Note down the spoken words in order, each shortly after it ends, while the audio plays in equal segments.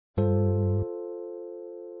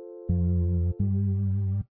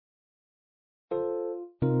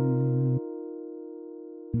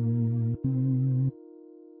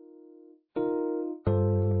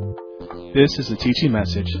This is a teaching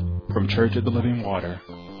message from Church of the Living Water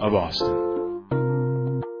of Austin.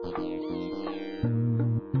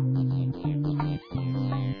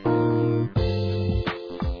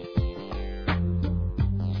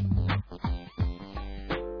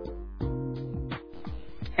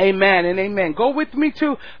 Amen and amen. Go with me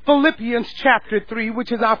to Philippians chapter 3,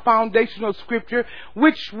 which is our foundational scripture,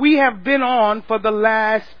 which we have been on for the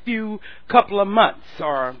last few couple of months,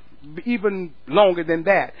 or even longer than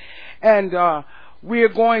that. And we're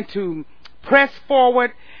going to press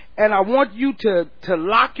forward, and I want you to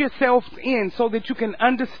lock yourselves in so that you can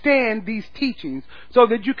understand these teachings, so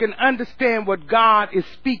that you can understand what God is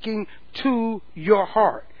speaking to your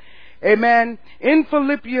heart. Amen. In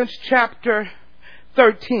Philippians chapter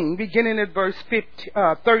 13, beginning at verse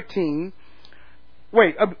 13.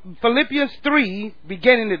 Philippians 3,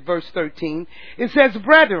 beginning at verse 13, it says,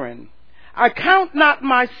 "Brethren, I count not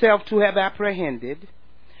myself to have apprehended,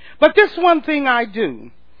 but this one thing I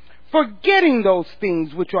do, forgetting those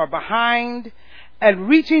things which are behind, and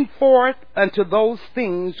reaching forth unto those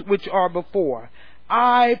things which are before,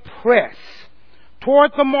 I press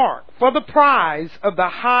toward the mark for the prize of the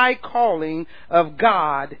high calling of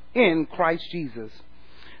God in Christ Jesus.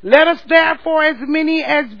 Let us therefore, as many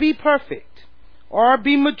as be perfect, or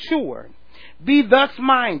be mature, be thus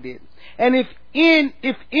minded. And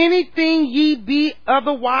if anything ye be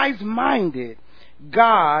otherwise minded,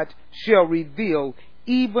 God shall reveal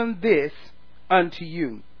even this unto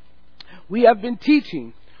you." We have been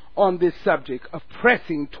teaching on this subject of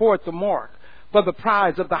pressing toward the mark for the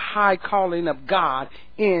prize of the high calling of God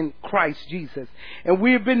in Christ Jesus. And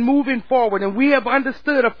we have been moving forward, and we have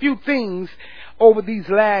understood a few things over these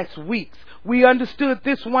last weeks. We understood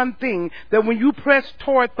this one thing, that when you press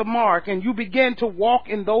toward the mark and you begin to walk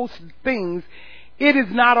in those things, it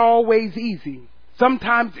is not always easy.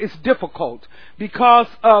 Sometimes it's difficult because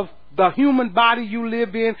of the human body you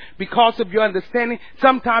live in, because of your understanding.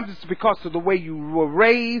 Sometimes it's because of the way you were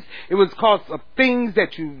raised. It was because of things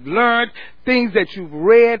that you've learned, things that you've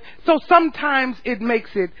read. So sometimes it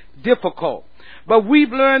makes it difficult. But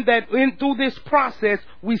we've learned that through this process,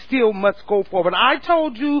 we still must go forward. I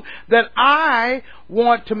told you that I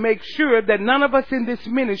want to make sure that none of us in this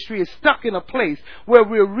ministry is stuck in a place where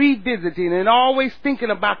we're revisiting and always thinking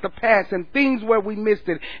about the past and things where we missed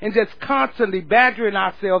it, and just constantly badgering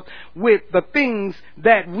ourselves with the things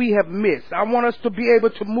that we have missed. I want us to be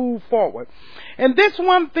able to move forward. And this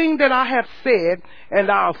one thing that I have said, and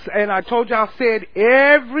I told you I'll say it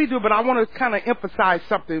every day, but I want to kind of emphasize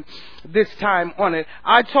something this time on it.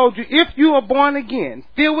 I told you, if you are born again,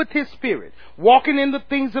 filled with His Spirit, walking in the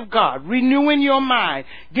things of God, renewing your mind,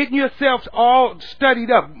 getting yourself all studied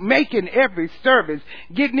up, making every service,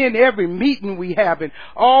 getting in every meeting we have, and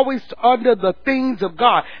always under the things of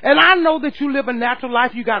God. And I know that you live a natural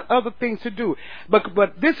life, you got other things to do.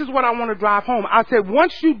 But this is what I want to drive home. I said,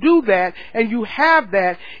 once you do that and you have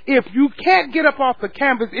that, if you can't get up off the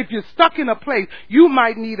canvas, if you're stuck in a place, you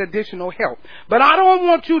might need additional help. But I don't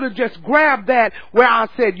want you to just grab that where I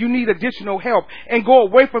said you need additional help and go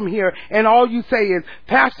away from here and all you say is,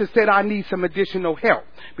 "Pastor said I need some additional help,"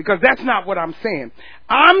 because that's not what I'm saying.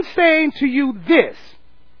 I'm saying to you this: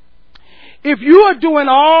 if you are doing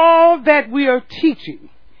all that we are teaching,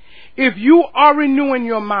 if you are renewing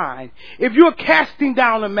your mind, if you are casting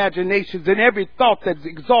down imaginations and every thought that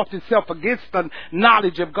exalts itself against the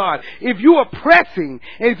knowledge of God, if you are pressing,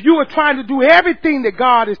 and if you are trying to do everything that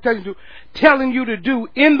God is telling you to do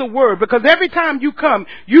in the Word, because every time you come,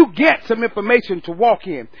 you get some information to walk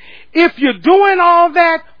in. If you're doing all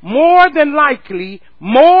that, more than likely,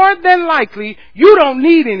 you don't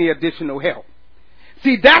need any additional help.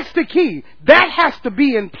 See, that's the key. That has to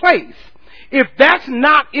be in place. If that's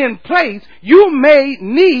not in place, you may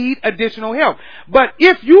need additional help. But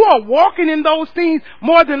if you are walking in those things,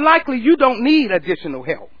 more than likely you don't need additional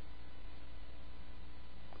help.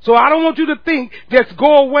 So I don't want you to think, just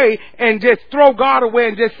go away and just throw God away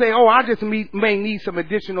and just say, "Oh, I just may need some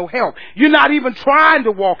additional help." You're not even trying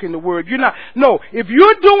to walk in the Word. No, if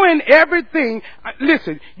you're doing everything,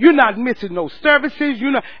 listen, you're not missing no services,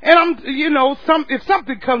 if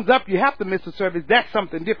something comes up, you have to miss a service, that's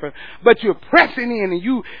something different. But you're pressing in and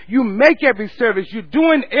you make every service. You're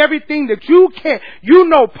doing everything that you can,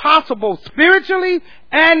 possible spiritually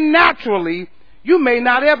and naturally. You may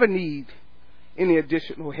not ever need any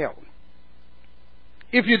additional help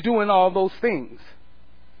if you're doing all those things.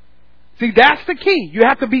 See, that's the key. You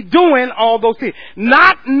have to be doing all those things,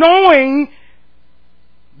 not knowing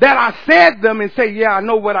that I said them and say, "Yeah, I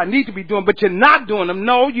know what I need to be doing," but you're not doing them.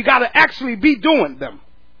 No, you got to actually be doing them.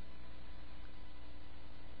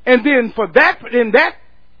 And then in that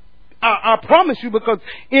I promise you, because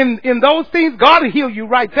in those things, God will heal you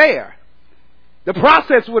right there. The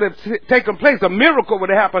process would have taken place. A miracle would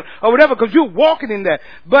have happened or whatever, because you're walking in that.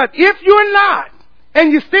 But if you're not,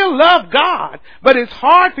 and you still love God, but it's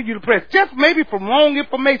hard for you to press, just maybe from wrong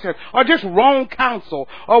information or just wrong counsel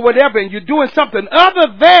or whatever, and you're doing something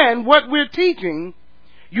other than what we're teaching,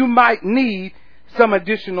 you might need some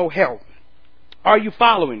additional help. Are you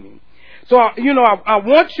following me? So, I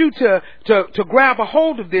want you to grab a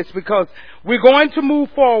hold of this, because we're going to move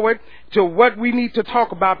forward to what we need to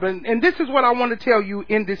talk about. And this is what I want to tell you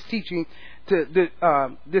in this teaching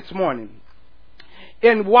this morning.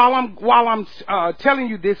 And while I'm telling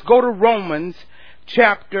you this, go to Romans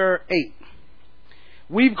chapter 8.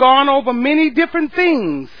 We've gone over many different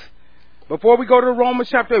things. Before we go to Romans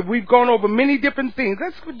chapter 8, we've gone over many different things.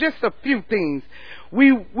 Let's just a few things.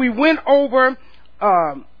 We went over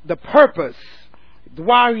the purpose.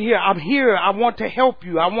 Why I'm here. I want to help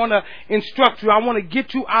you. I want to instruct you. I want to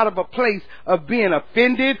get you out of a place of being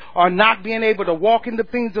offended or not being able to walk in the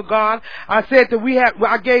things of God. I said that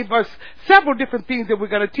I gave us several different things that we're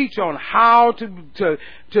going to teach on how to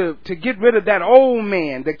get rid of that old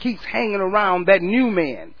man that keeps hanging around that new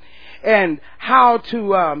man, and how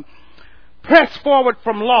to press forward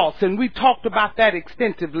from loss, and we talked about that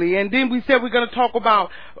extensively. And then we said we're going to talk about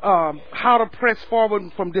how to press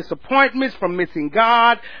forward from disappointments, from missing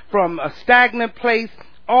God, from a stagnant place,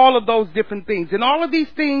 all of those different things. And all of these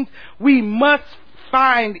things we must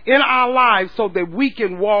find in our lives so that we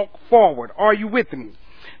can walk forward. Are you with me?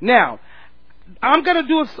 Now, I'm going to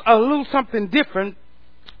do a little something different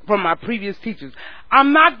from my previous teachers.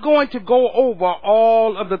 I'm not going to go over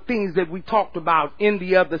all of the things that we talked about in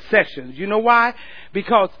the other sessions. You know why?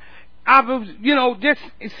 Because I was, just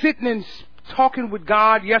sitting and talking with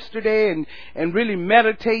God yesterday and really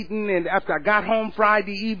meditating, and after I got home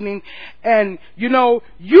Friday evening, and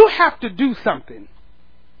you have to do something.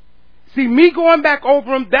 See, me going back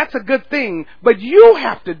over them, that's a good thing, but you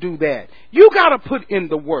have to do that. You got to put in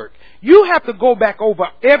the work. You have to go back over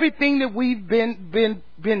everything that we've been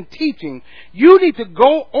teaching. You need to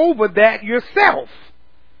go over that yourself.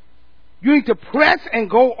 You need to press and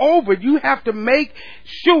go over. You have to make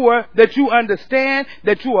sure that you understand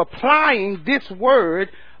that you're applying this word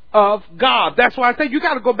of God. That's why I say you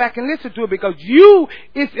got to go back and listen to it, because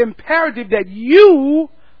it's imperative that you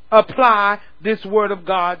apply this word of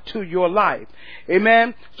God to your life.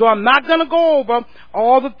 Amen. So I'm not going to go over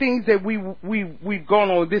all the things that we've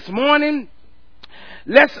gone on this morning.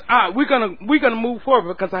 We're gonna move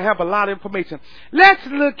forward, because I have a lot of information. Let's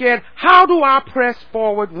look at, how do I press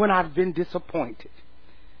forward when I've been disappointed?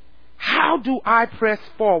 How do I press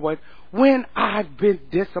forward when I've been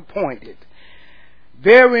disappointed?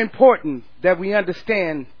 Very important that we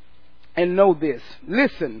understand and know this.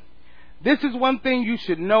 Listen. This is one thing you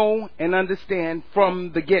should know and understand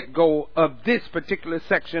from the get-go of this particular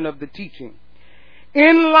section of the teaching.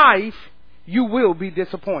 In life, you will be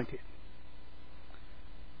disappointed.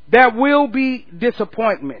 There will be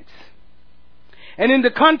disappointments. And in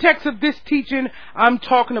the context of this teaching, I'm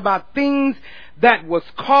talking about things that was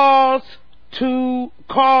caused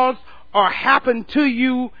or happened to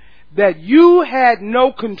you that you had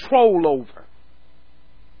no control over.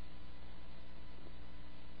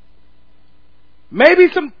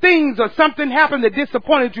 Maybe some things or something happened that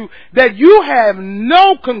disappointed you that you have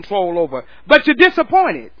no control over, but you're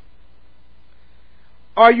disappointed.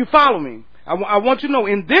 Are you following? I want you to know,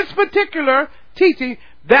 in this particular teaching,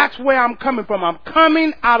 that's where I'm coming from. I'm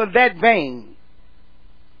coming out of that vein.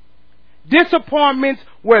 Disappointments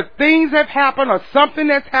where things have happened, or something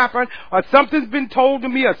has happened, or something's been told to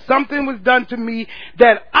me, or something was done to me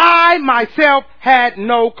that I myself had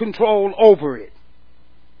no control over it.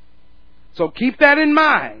 So keep that in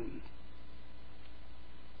mind.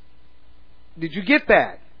 Did you get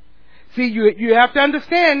that? See, you have to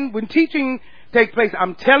understand when teaching takes place,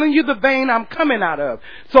 I'm telling you the vein I'm coming out of.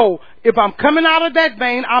 So if I'm coming out of that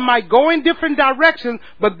vein, I might go in different directions,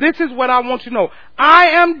 but this is what I want you to know. I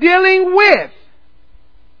am dealing with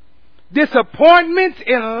disappointments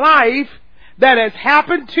in life that has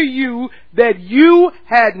happened to you that you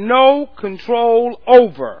had no control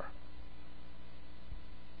over.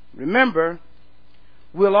 Remember,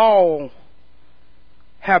 we'll all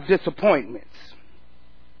have disappointments.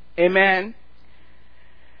 Amen.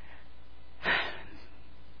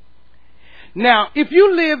 Now, if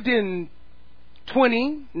you lived in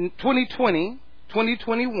 2020,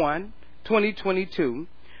 2021, 2022,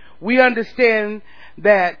 we understand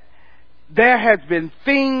that there has been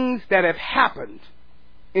things that have happened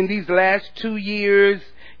in these last 2 years,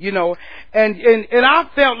 and I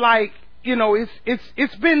felt like,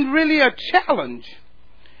 it's been really a challenge.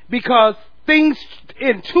 because things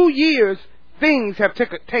in 2 years, things have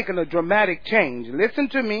taken a dramatic change. Listen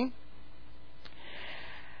to me.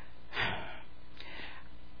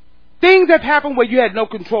 Things have happened where you had no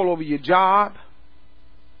control over your job.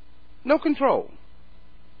 No control.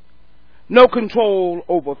 No control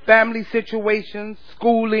over family situations,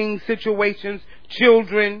 schooling situations,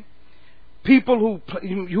 children, people who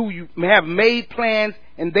you have made plans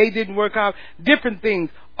and they didn't work out, different things.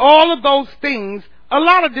 All of those things, a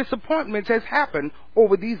lot of disappointments has happened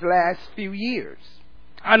over these last few years.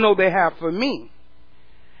 I know they have for me.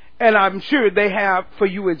 And I'm sure they have for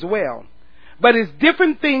you as well. But it's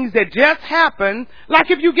different things that just happen, like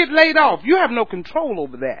if you get laid off, you have no control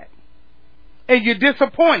over that. And you're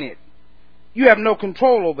disappointed. You have no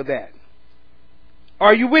control over that.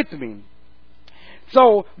 Are you with me?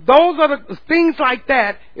 So those are the things like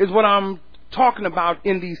that is what I'm talking about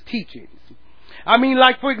in these teachings. I mean,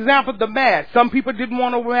 like, for example, the mask. Some people didn't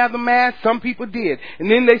want to wear the mask. Some people did. And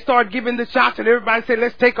then they started giving the shots and everybody said,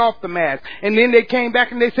 let's take off the mask. And then they came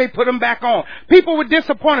back and they say, put them back on. People were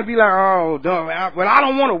disappointed, be like, oh, no, well, I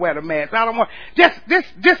don't want to wear the mask. I don't want, just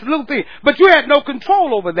this little thing. But you had no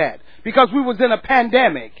control over that because we was in a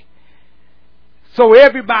pandemic. So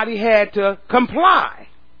everybody had to comply.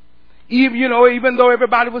 Even though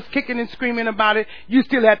everybody was kicking and screaming about it, you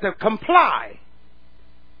still had to comply.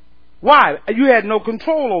 Why? You had no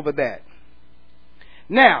control over that.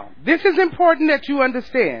 Now, this is important that you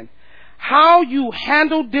understand. How you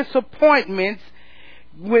handle disappointments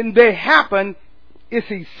when they happen, it's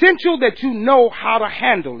essential that you know how to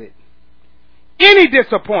handle it. Any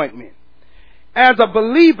disappointment. As a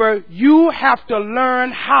believer, you have to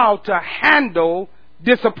learn how to handle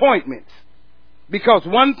disappointments. Because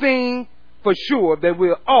one thing for sure that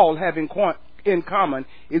we'll all have in common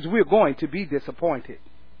is we're going to be disappointed.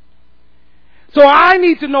 So I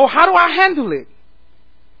need to know, how do I handle it?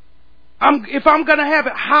 If I'm going to have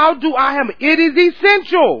it, how do I handle it? It is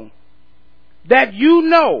essential that you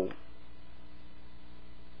know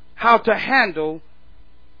how to handle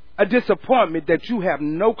a disappointment that you have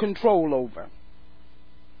no control over.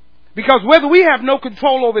 Because whether we have no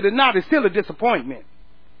control over it or not, it's still a disappointment.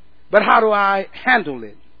 But how do I handle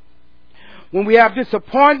it? When we have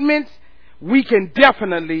disappointments, we can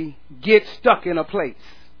definitely get stuck in a place.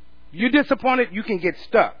 You're disappointed, you can get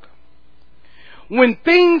stuck. When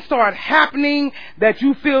things start happening that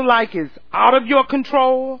you feel like is out of your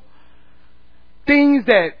control, things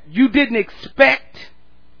that you didn't expect,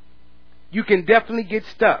 you can definitely get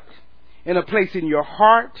stuck in a place in your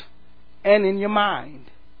heart and in your mind.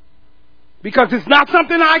 Because it's not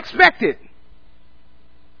something I expected.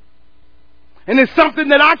 And it's something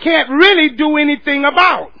that I can't really do anything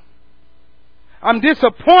about. I'm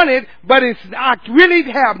disappointed, but I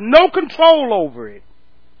really have no control over it.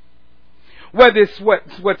 Whether it's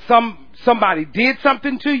what somebody did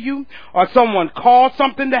something to you, or someone caused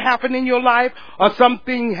something to happen in your life, or some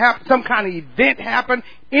kind of event happened,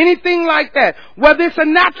 anything like that. Whether it's a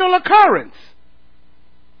natural occurrence.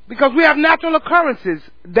 Because we have natural occurrences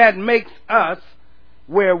that makes us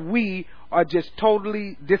where we are just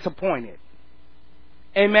totally disappointed.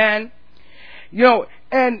 Amen?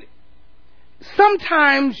 And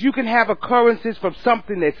sometimes you can have occurrences from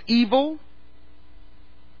something that's evil,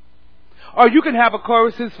 or you can have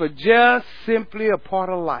occurrences for just simply a part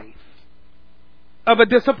of life, of a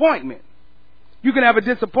disappointment. You can have a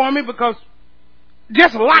disappointment because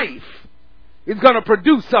just life is going to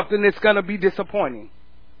produce something that's going to be disappointing.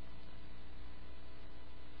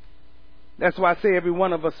 That's why I say every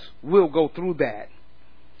one of us will go through that.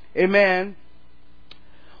 Amen?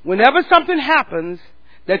 Whenever something happens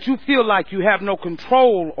that you feel like you have no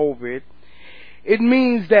control over it, it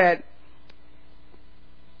means that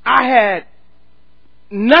I had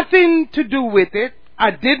nothing to do with it. I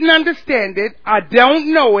didn't understand it. I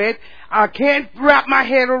don't know it. I can't wrap my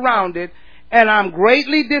head around it. And I'm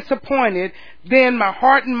greatly disappointed. Then my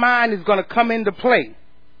heart and mind is going to come into play.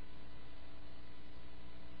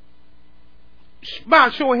 By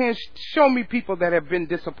show of hands, show me people that have been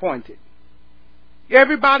disappointed.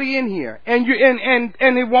 Everybody in here. And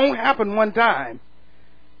it won't happen one time.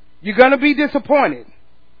 You're going to be disappointed.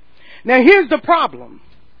 Now here's the problem.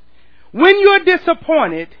 When you're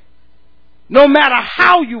disappointed, no matter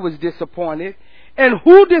how you was disappointed and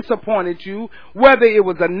who disappointed you, whether it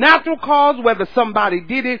was a natural cause, whether somebody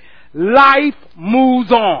did it, life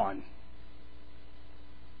moves on.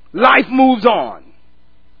 Life moves on.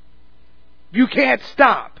 You can't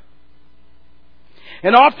stop.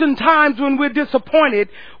 And oftentimes when we're disappointed,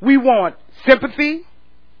 we want sympathy.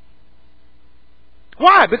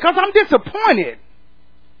 Why? Because I'm disappointed.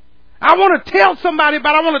 I want to tell somebody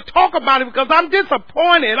about it. I want to talk about it because I'm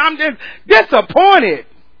disappointed. I'm just disappointed.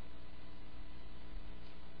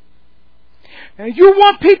 And you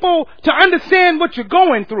want people to understand what you're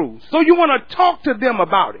going through. So you want to talk to them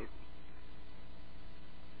about it.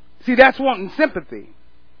 See, that's wanting sympathy.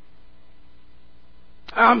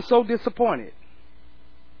 I'm so disappointed.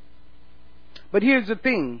 But here's the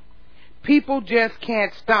thing. People just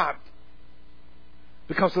can't stop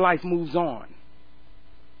because life moves on.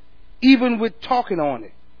 Even with talking on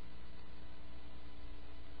it.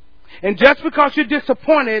 And just because you're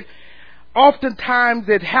disappointed, oftentimes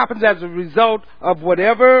it happens as a result of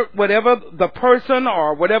whatever the person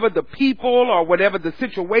or whatever the people or whatever the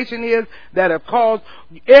situation is that have caused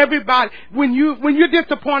everybody. When you're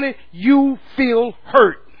disappointed, you feel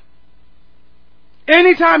hurt.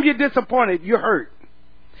 Anytime you're disappointed, you're hurt.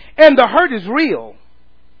 And the hurt is real.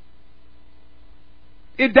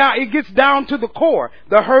 It gets down to the core.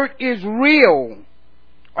 The hurt is real.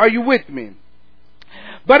 Are you with me?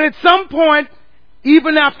 But at some point,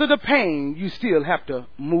 even after the pain, you still have to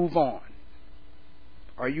move on.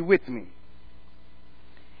 Are you with me?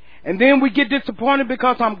 And then we get disappointed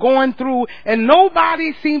because I'm going through and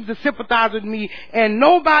nobody seems to sympathize with me and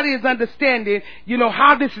nobody is understanding,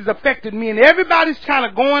 how this has affected me, and everybody's kind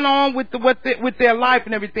of going on with their life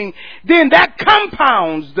and everything. Then that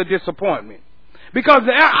compounds the disappointment. Because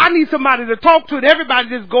I need somebody to talk to, and everybody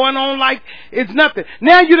just going on like it's nothing.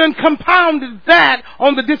 Now you done compounded that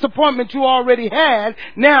on the disappointment you already had.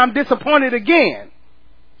 Now I'm disappointed again.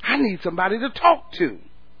 I need somebody to talk to.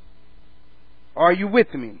 Are you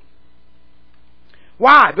with me?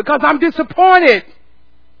 Why? Because I'm disappointed.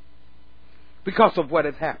 Because of what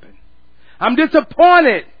has happened. I'm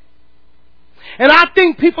disappointed. And I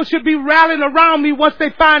think people should be rallying around me once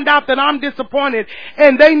they find out that I'm disappointed,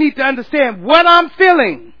 and they need to understand what I'm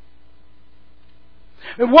feeling.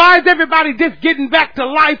 And why is everybody just getting back to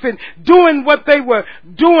life and doing what they were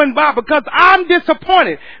doing because I'm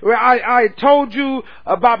disappointed. I told you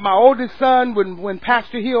about my oldest son when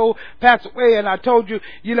Pastor Hill passed away, and I told you,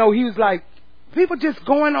 he was like, people just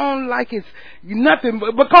going on like it's nothing.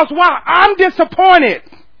 Because why? I'm disappointed.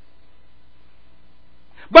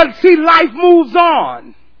 But see, life moves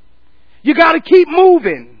on. You got to keep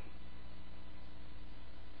moving.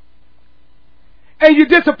 And you're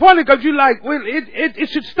disappointed because you're like, well, it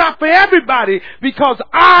should stop for everybody because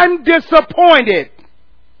I'm disappointed.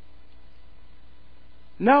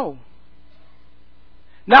 No.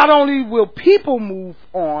 Not only will people move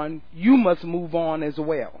on, you must move on as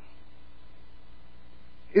well.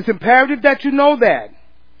 It's imperative that you know that.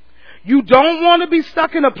 You don't want to be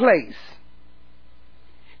stuck in a place.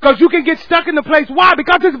 Because you can get stuck in the place. Why?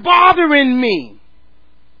 Because it's bothering me.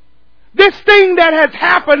 This thing that has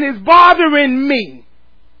happened is bothering me.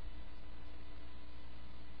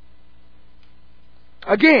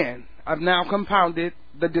 Again, I've now compounded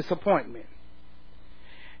the disappointment.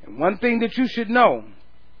 And one thing that you should know.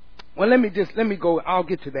 Well, let me go. I'll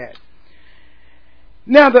get to that.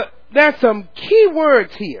 Now, there's some key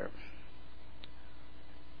words here.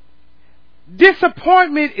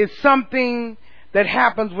 Disappointment is something that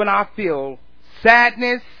happens when I feel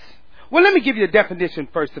sadness. Well, let me give you a definition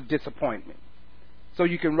first of disappointment so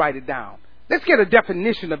you can write it down. Let's get a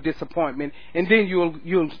definition of disappointment, and then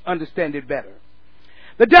you'll understand it better.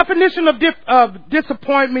 The definition of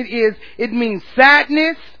disappointment is it means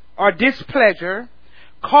sadness or displeasure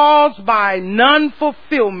caused by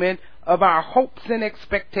non-fulfillment of our hopes and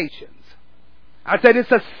expectations. I said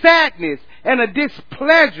it's a sadness and a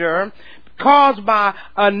displeasure caused by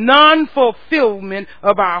a non-fulfillment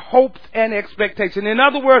of our hopes and expectations. In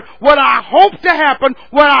other words, what I hoped to happen,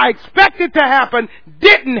 what I expected to happen,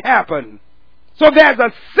 didn't happen. So there's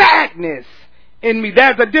a sadness in me.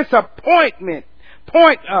 There's a disappointment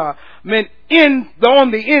on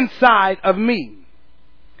the inside of me.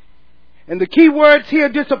 And the key words here,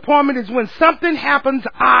 disappointment, is when something happens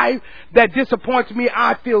that disappoints me,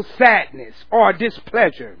 I feel sadness or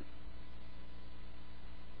displeasure.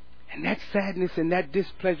 And that sadness and that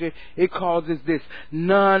displeasure, it causes this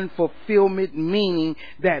non-fulfillment meaning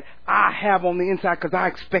that I have on the inside because I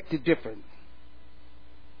expected different.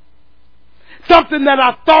 Something that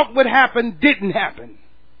I thought would happen didn't happen.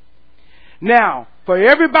 Now, for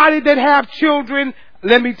everybody that have children,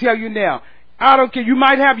 let me tell you now, I don't care. You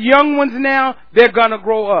might have young ones now, they're going to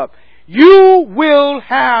grow up. You will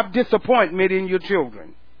have disappointment in your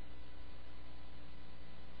children.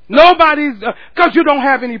 Nobody's, because you don't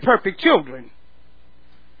have any perfect children.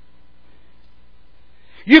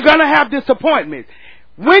 You're going to have disappointment.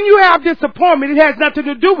 When you have disappointment, it has nothing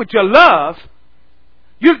to do with your love.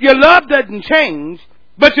 Your love doesn't change,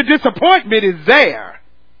 but your disappointment is there.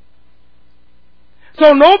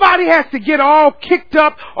 So nobody has to get all kicked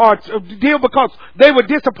up or deal because they were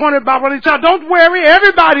disappointed by one child. Don't worry,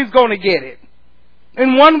 everybody's going to get it.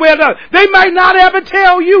 In one way or another. They might not ever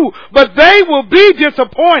tell you, but they will be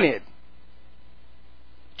disappointed.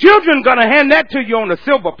 Children going to hand that to you on a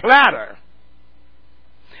silver platter.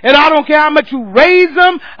 And I don't care how much you raise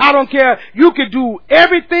them. I don't care. You can do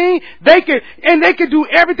everything. They can do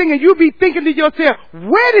everything. And you be thinking to yourself,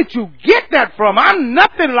 where did you get that from? I'm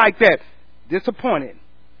nothing like that. Disappointed.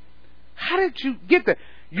 How did you get that?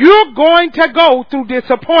 You're going to go through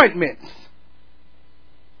disappointments.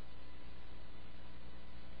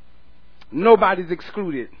 Nobody's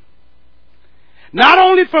excluded. Not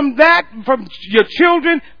only from that, from your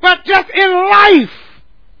children, but just in life.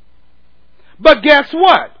 But guess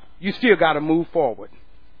what? You still got to move forward.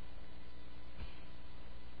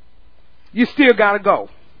 You still got to go.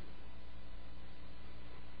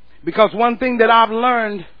 Because one thing that I've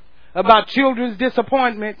learned about children's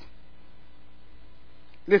disappointment,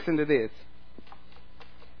 listen to this.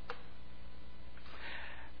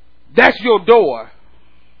 That's your door.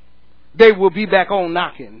 They will be back on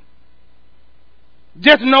knocking.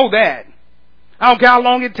 Just know that. I don't care how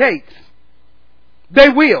long it takes. They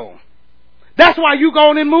will. That's why you go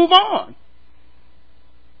on and move on.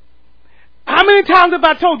 How many times have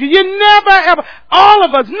I told you? You never ever, all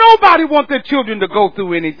of us, nobody wants their children to go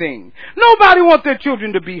through anything. Nobody wants their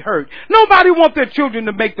children to be hurt. Nobody wants their children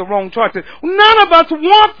to make the wrong choices. None of us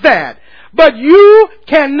want that. But you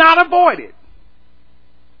cannot avoid it.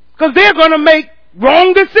 Because they're going to make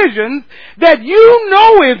wrong decisions that you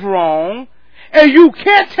know is wrong, and you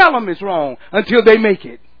can't tell them it's wrong until they make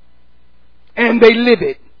it. And they live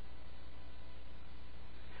it.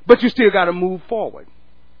 But you still got to move forward.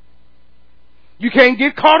 You can't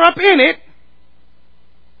get caught up in it,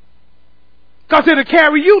 because it'll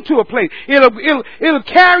carry you to a place. It'll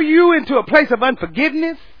carry you into a place of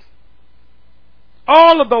unforgiveness.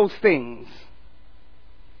 All of those things.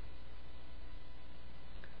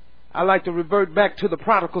 I like to revert back to the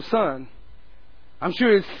prodigal son. I'm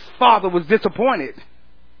sure his father was disappointed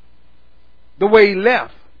the way he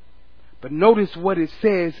left. But notice what it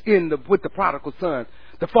says with the prodigal son.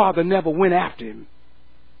 The father never went after him.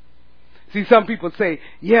 See, some people say,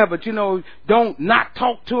 yeah, but don't not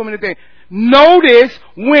talk to him and anything. Notice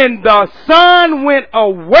when the son went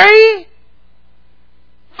away,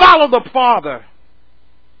 follow the father.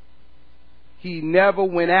 He never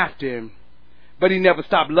went after him. But he never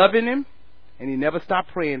stopped loving him, and he never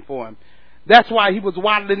stopped praying for him. That's why he was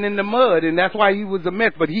waddling in the mud, and that's why he was a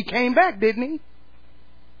mess. But he came back, didn't he?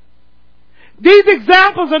 These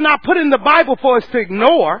examples are not put in the Bible for us to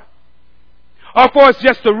ignore, or for us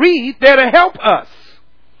just to read. They're to help us.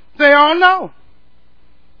 Say, oh no.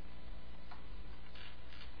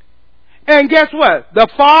 And guess what? The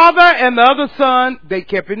father and the other son, they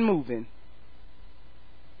kept it moving.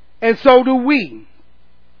 And so do we.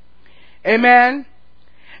 Amen.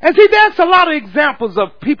 And see, there's a lot of examples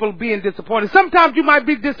of people being disappointed. Sometimes you might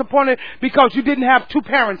be disappointed because you didn't have two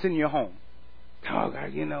parents in your home.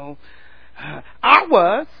 Oh, I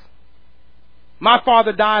was. My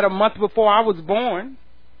father died a month before I was born.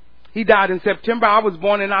 He died in September. I was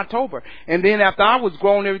born in October. And then after I was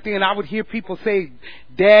grown and everything, and I would hear people say,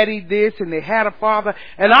 Daddy this, and they had a father.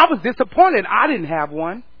 And I was disappointed I didn't have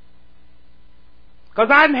one. Because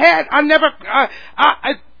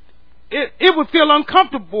it would feel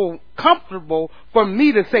comfortable for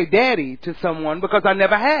me to say daddy to someone because I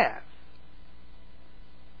never have.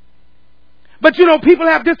 But people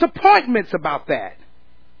have disappointments about that.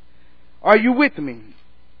 Are you with me?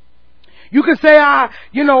 You can say,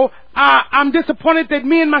 I'm disappointed that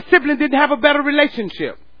me and my sibling didn't have a better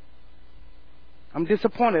relationship. I'm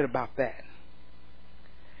disappointed about that.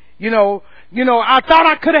 I thought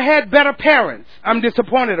I could have had better parents. I'm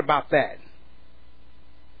disappointed about that.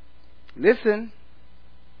 Listen.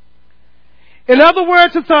 In other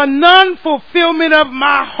words, it's a non-fulfillment of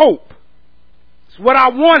my hope. It's what I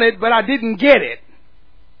wanted, but I didn't get it.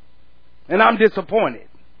 And I'm disappointed.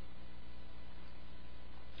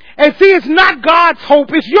 And see, it's not God's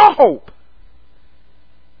hope, it's your hope.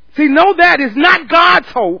 See, know that it's not God's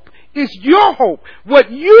hope, it's your hope.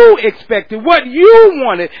 What you expected, what you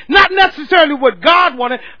wanted. Not necessarily what God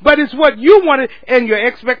wanted, but it's what you wanted, and your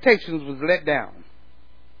expectations was let down.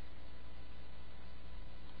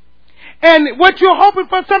 And what you're hoping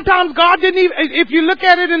for, sometimes God didn't even, if you look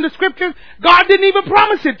at it in the scriptures, God didn't even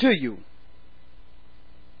promise it to you.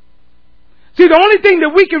 See, the only thing that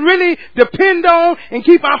we can really depend on and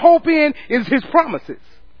keep our hope in is His promises.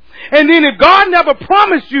 And then if God never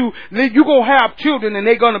promised you that you're going to have children and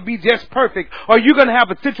they're going to be just perfect, or you're going to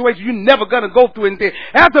have a situation you're never going to go through anything.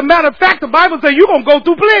 As a matter of fact, the Bible says you're going to go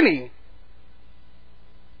through plenty.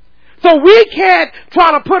 So we can't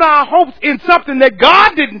try to put our hopes in something that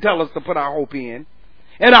God didn't tell us to put our hope in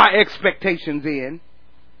and our expectations in.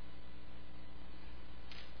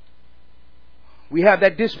 We have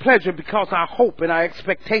that displeasure because our hope and our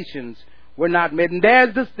expectations were not met. And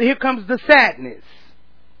here comes the sadness.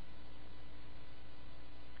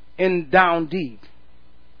 And down deep.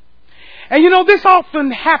 And this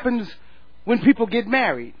often happens when people get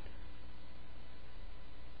married.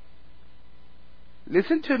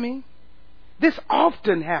 Listen to me. This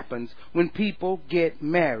often happens when people get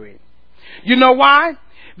married. You know why?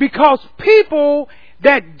 Because people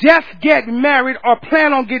that just get married or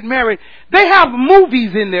plan on getting married, they have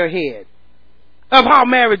movies in their head of how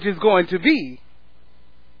marriage is going to be.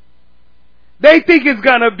 They think it's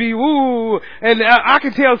going to be, ooh, and I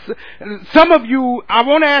can tell some of you, I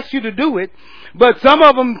won't ask you to do it, but some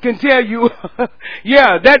of them can tell you,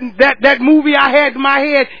 yeah, that movie I had in my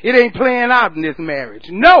head, it ain't playing out in this marriage.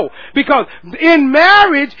 No, because in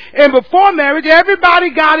marriage and before marriage,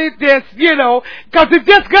 everybody got it just, because it's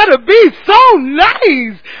just going to be so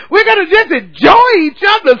nice. We're going to just enjoy each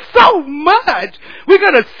other so much. We're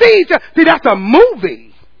going to see each other. See, that's a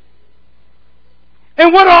movie.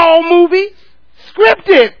 And what are all movies?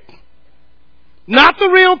 Scripted. Not the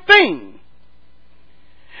real thing.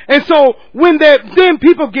 And so when then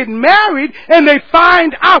people get married and they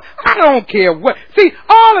find out, I don't care what. See,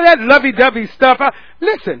 all of that lovey-dovey stuff.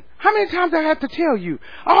 Listen, how many times I have to tell you?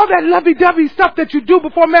 All that lovey-dovey stuff that you do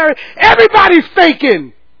before marriage, everybody's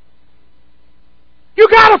faking. You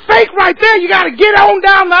got to fake right there. You got to get on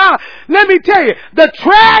down the aisle. Let me tell you, the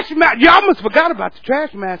trash master, you almost forgot about the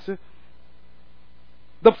trash master.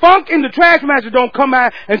 The funk in the trash master don't come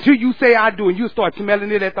out until you say I do, and you start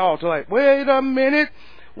smelling it at the altar like, wait a minute,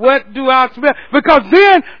 what do I smell? Because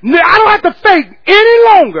then I don't have to fake any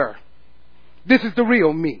longer. This is the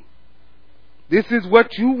real me. This is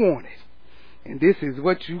what you wanted, and this is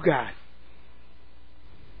what you got.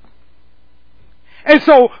 And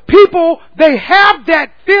so people, they have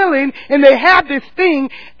that feeling and they have this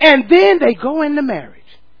thing, and then they go into marriage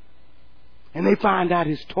and they find out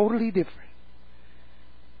it's totally different.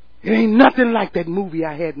 It ain't nothing like that movie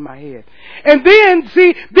I had in my head. And then,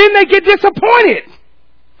 then they get disappointed.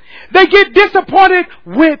 They get disappointed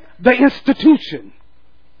with the institution,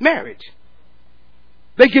 marriage.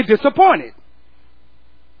 They get disappointed.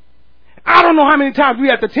 I don't know how many times we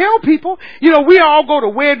have to tell people, we all go to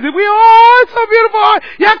weddings, it's so beautiful.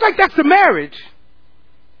 You act like that's a marriage.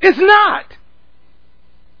 It's not.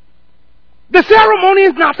 The ceremony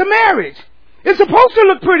is not the marriage. It's supposed to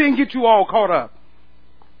look pretty and get you all caught up.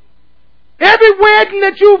 Every wedding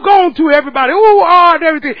that you've gone to, everybody, and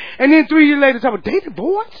everything. And then 3 years later, someone, they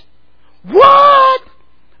divorced? What?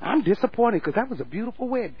 I'm disappointed because that was a beautiful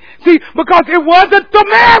wedding. See, because it wasn't the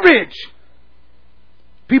marriage.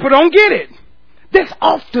 People don't get it. This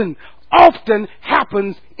often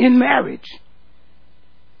happens in marriage.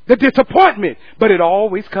 The disappointment, but it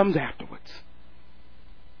always comes afterwards.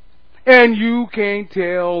 And you can't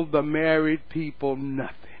tell the married people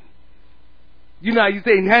nothing. You know how you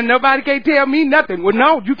say, nobody can't tell me nothing. Well,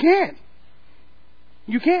 no, you can't.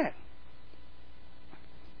 You can't.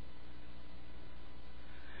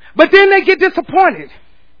 But then they get disappointed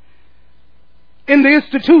in the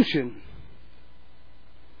institution.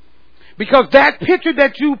 Because that picture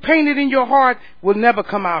that you painted in your heart will never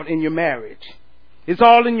come out in your marriage. It's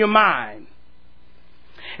all in your mind.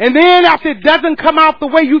 And then after it doesn't come out the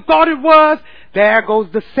way you thought it was, there goes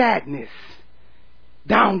the sadness.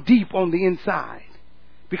 Down deep on the inside,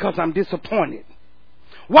 because I'm disappointed.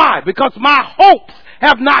 Why? Because my hopes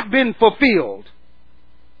have not been fulfilled.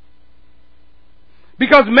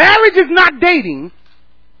 Because marriage is not dating.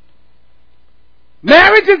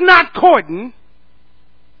 Marriage is not courting.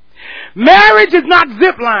 Marriage is not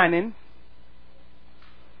ziplining.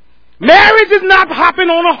 Marriage is not hopping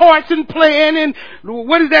on a horse and playing and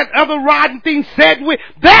what is that other riding thing said with?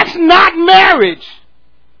 That's not marriage.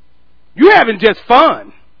 You having just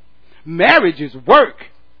fun. Marriage is work.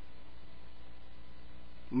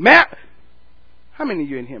 How many of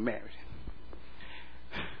you in here married?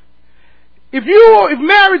 If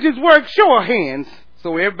marriage is work, show of hands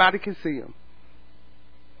so everybody can see them.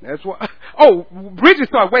 That's what. Oh, Bridget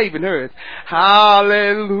started waving hers.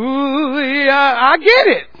 Hallelujah! I get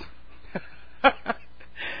it.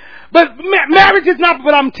 But marriage is not.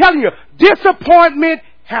 But I'm telling you, disappointment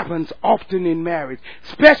happens often in marriage,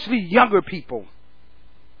 especially younger people,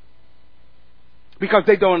 because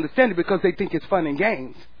they don't understand it, because they think it's fun and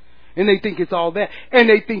games. And they think it's all that. And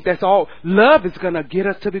they think that's all. Love is going to get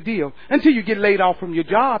us to the deal. Until you get laid off from your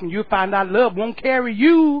job and you find out love won't carry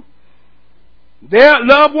you.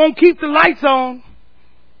 Love won't keep the lights on.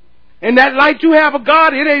 And that light you have of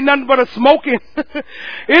God, it ain't nothing but a smoking.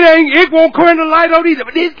 It won't turn the light on either.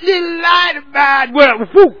 But this little light of mine, well,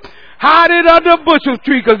 whoop, hide it under a bushel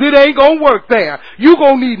tree because it ain't going to work there. You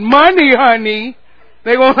going to need money, honey.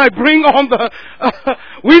 They're going to bring on the,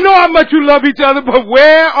 we know how much you love each other, but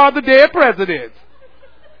where are the dead presidents?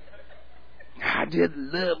 I just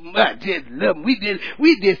love them.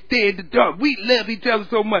 We just stay in the dark. We love each other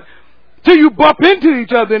so much. Till you bump into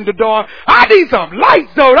each other in the dark. I need some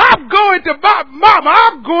lights though. I'm going to my mama.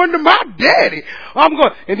 I'm going to my daddy.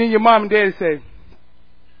 And then your mom and daddy say,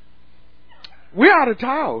 we're out of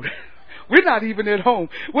town. We're not even at home.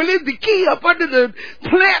 Well, is the key up under the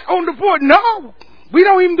plant on the porch? No. We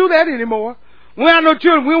don't even do that anymore. We have no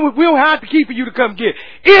children. We don't have the key for you to come get.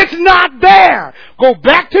 It's not there. Go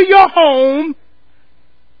back to your home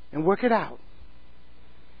and work it out.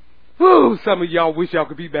 Ooh, some of y'all wish y'all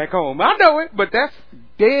could be back home. I know it, but that's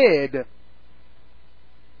dead.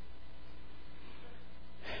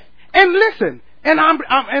 And listen, and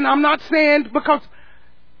I'm not saying because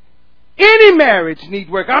any marriage needs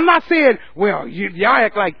work. I'm not saying, well, y'all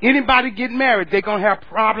act like anybody getting married, they're going to have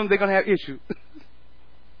problems, they're going to have issues.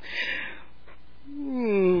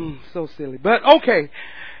 So silly. But okay.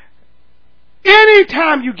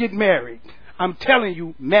 Anytime you get married, I'm telling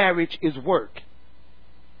you, marriage is work.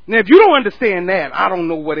 Now, if you don't understand that, I don't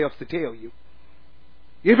know what else to tell you.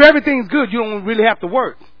 If everything's good, you don't really have to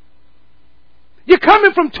work. You're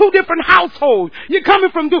coming from two different households. You're coming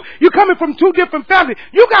from two different families.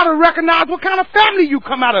 You got to recognize what kind of family you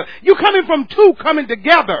come out of. You're coming from two coming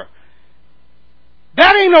together.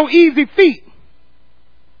 That ain't no easy feat.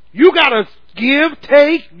 You got to give,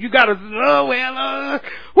 take. You got to,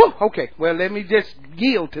 okay. Well, let me just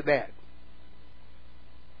yield to that.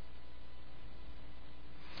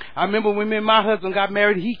 I remember when me and my husband got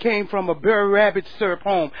married, he came from a Berry Rabbit syrup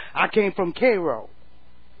home. I came from Cairo.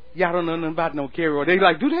 Y'all don't know nothing about no Cairo. They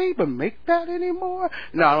like, do they even make that anymore?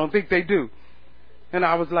 No, I don't think they do. And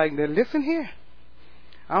I was like, now listen here.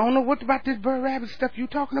 I don't know what about this Berry Rabbit stuff you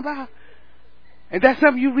talking about. And that's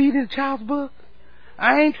something you read in a child's book.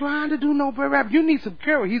 I ain't trying to do no Berry Rabbit. You need some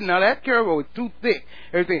Cairo. Now that Cairo is too thick.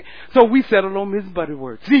 Everything. So we settled on Miss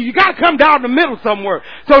Butterworth. See, you got to come down the middle somewhere.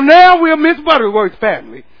 So now we're Miss Butterworth's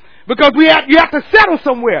family. Because you have to settle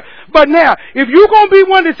somewhere. But now, if you're going to be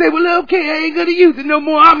one to say, well, okay, I ain't going to use it no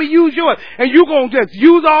more, I'm going to use yours, and you're going to just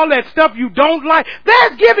use all that stuff you don't like,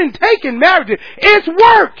 that's give and take in marriages. It's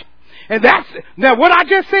work. And now what I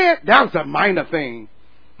just said, that was a minor thing.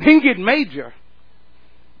 It can get major.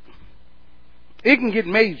 It can get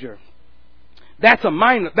major. That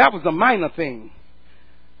was a minor thing.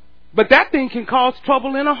 But that thing can cause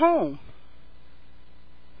trouble in a home.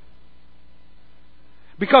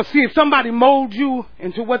 Because, see, if somebody molds you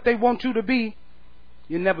into what they want you to be,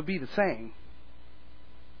 you'll never be the same.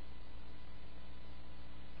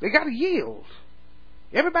 They got to yield.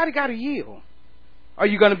 Everybody got to yield. Or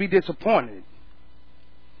you're going to be disappointed.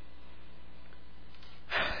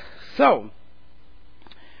 So,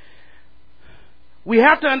 we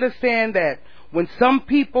have to understand that when some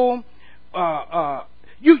people,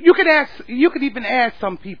 you could even ask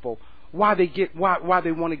some people why they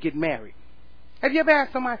want to get married. Have you ever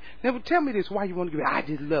asked somebody, never tell me this, why you want to get married? I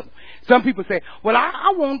just love them. Some people say, well,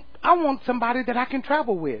 I want somebody that I can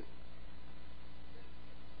travel with.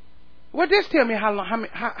 Well, just tell me how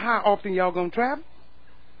often y'all going to travel.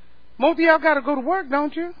 Most of y'all got to go to work,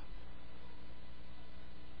 don't you?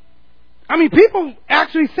 I mean, people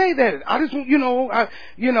actually say that. I just, I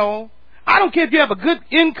don't care if you have a good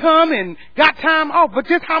income and got time off, but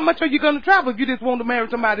just how much are you going to travel if you just want to marry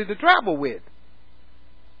somebody to travel with?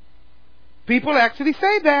 People actually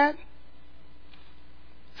say that.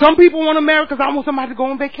 Some people want to marry because I want somebody to go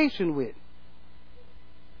on vacation with.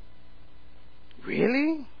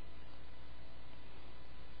 Really?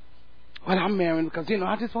 Well, I'm marrying because,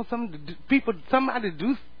 I just want somebody to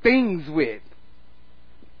do things with.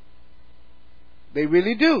 They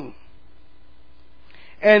really do.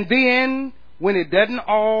 And then, when it doesn't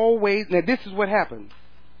always, now this is what happens.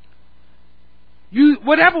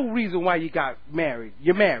 Whatever reason why you got married,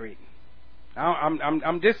 you're married.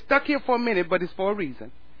 I'm just stuck here for a minute, but it's for a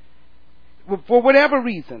reason. For whatever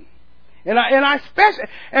reason. And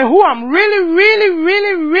who I'm really, really,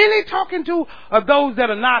 really, really talking to are those that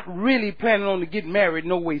are not really planning on to get married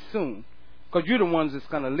no way soon. Because you're the ones that's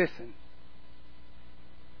going to listen.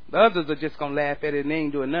 The others are just going to laugh at it and they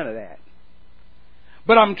ain't doing none of that.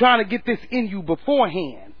 But I'm trying to get this in you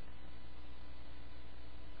beforehand.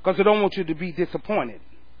 because I don't want you to be disappointed.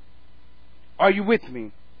 Are you with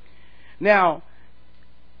me? Now,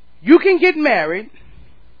 you can get married,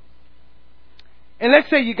 and let's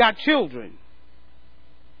say you got children.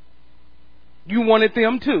 You wanted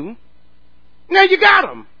them too. Now you got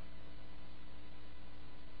them.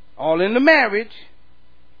 All in the marriage.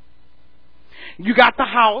 You got the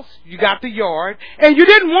house, you got the yard, and you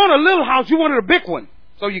didn't want a little house, you wanted a big one.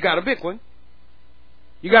 So you got a big one.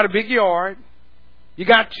 You got a big yard. You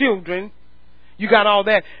got children. You got all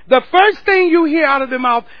that. The first thing you hear out of their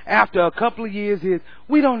mouth after a couple of years is,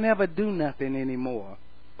 we don't ever do nothing anymore.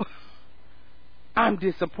 I'm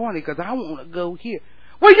disappointed because I want to go here.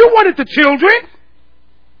 Well, you wanted the children.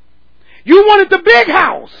 You wanted the big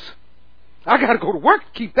house. I got to go to work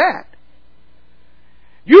to keep that.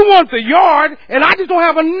 You want the yard, and I just don't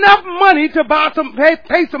have enough money to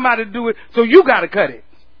pay somebody to do it, so you got to cut it.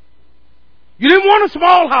 You didn't want a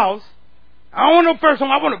small house. I don't want no first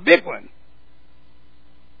one. I want a big one.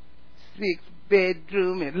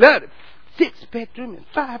 6-bedroom and 6-bedroom and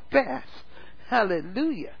 5 baths.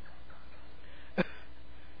 Hallelujah.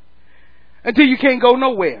 Until you can't go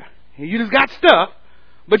nowhere. You just got stuff,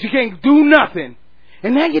 but you can't do nothing.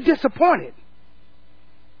 And now you're disappointed.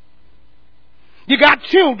 You got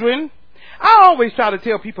children. I always try to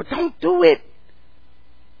tell people, don't do it.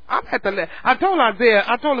 I told Isaiah,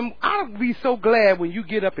 him, I'll be so glad when you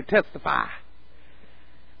get up and testify.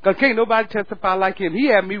 Because can't nobody testify like him. He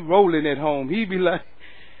had me rolling at home. He'd be like,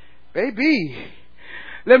 baby,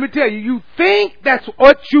 let me tell you, you think that's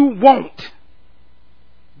what you want.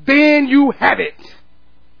 Then you have it.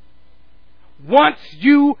 Once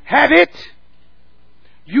you have it,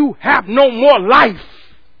 you have no more life.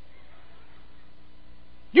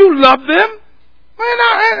 You love them.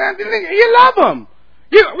 You love them.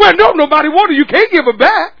 Don't nobody want them. You can't give them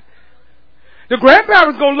back. The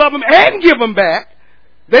grandparents going to love them and give them back.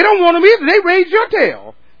 They don't want them either. They raise your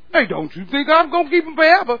tail. Hey, don't you think I'm going to keep them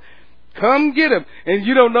forever? Come get them. And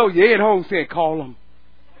you don't know. You're at home saying, call them.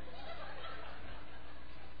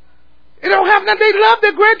 They don't have nothing. They love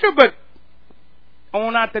their grandchildren, but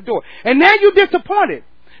on out the door. And now you're disappointed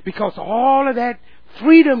because all of that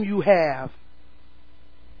freedom you have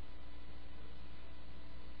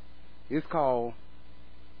is called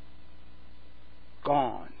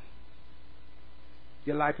gone.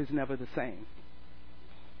 Your life is never the same.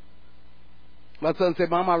 My son said,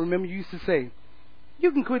 Mom, I remember you used to say,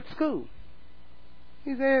 you can quit school.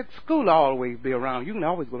 He said, school will always be around. You can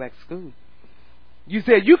always go back to school. You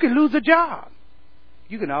said, you can lose a job.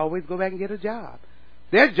 You can always go back and get a job.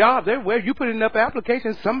 There's jobs everywhere. You put in enough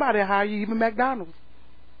applications, somebody will hire you, even McDonald's.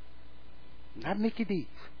 Not Mickey D's.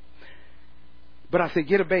 But I said,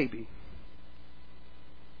 get a baby.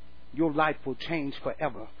 Your life will change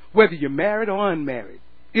forever. Whether you're married or unmarried,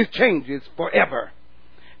 it changes forever.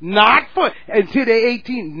 Not for until they're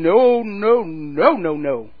 18.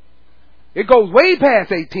 No. It goes way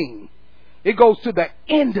past 18. It goes to the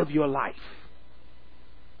end of your life.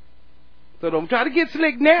 So don't try to get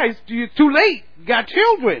slick now. It's too late. You got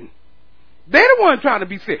children. They're the ones trying to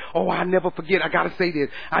be sick. Oh, I never forget. I got to say this.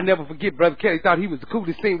 I never forget Brother Kelly thought he was the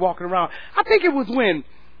coolest thing walking around. I think it was when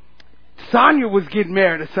Sonia was getting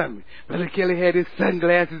married or something. Brother Kelly had his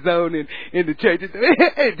sunglasses on in the church,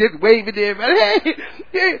 just waving to everybody,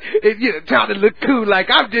 and, trying to look cool, like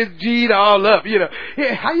I'm just G'd all up,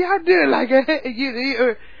 Hey, how y'all doing? Like,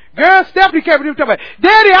 girl, Stephanie came to him talking about,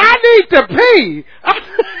 Daddy, I need to pee.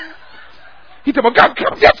 He told me,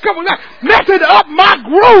 come on, messing up my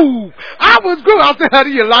groove. I was groove. I said,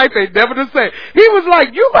 honey, your life ain't never the same. He was like,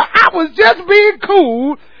 I was just being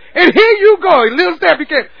cool, and here you go. Little Stephanie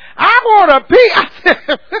came, I want to pee. I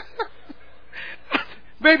said,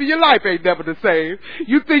 baby, your life ain't never the same.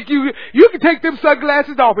 You think you can take them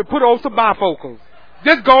sunglasses off and put on some bifocals.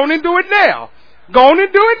 Just go on and do it now. Go on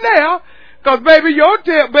and do it now. Because, baby,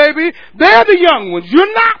 they're the young ones.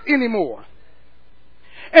 You're not anymore.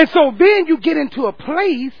 And so then you get into a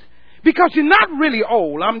place, because you're not really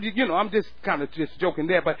old. I'm just kind of joking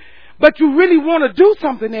there, but you really want to do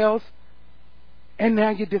something else, and now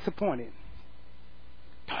you're disappointed.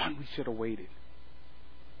 Darn, we should have waited.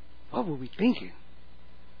 What were we thinking?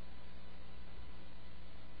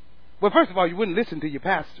 Well, first of all, you wouldn't listen to your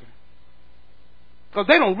pastor, because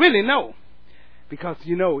they don't really know. Because,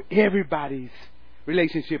 everybody's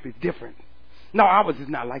relationship is different. No, ours is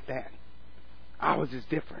not like that. Ours is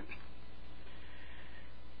different.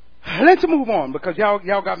 Let's move on, because y'all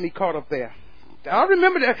got me caught up there. I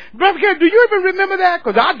remember that. Brother Ken, do you even remember that?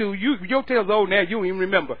 Because I do. Your tail's old now. You don't even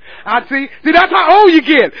remember. I see. See, that's how old you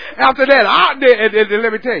get. After that, and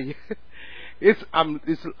let me tell you,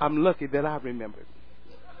 I'm lucky that I remembered.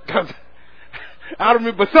 Because I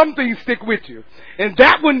remember some things stick with you. And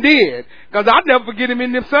that one did. Because I'll never forget him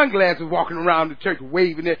in them sunglasses walking around the church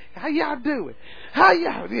waving it. How y'all doing? How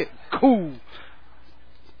y'all doing? Cool.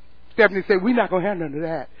 Stephanie said, we're not going to have none of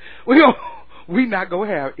that. We're not going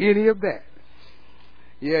to have any of that.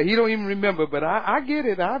 Yeah, he don't even remember, but I get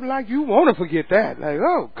it. I'm like, you want to forget that. Like,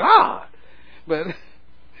 oh, God.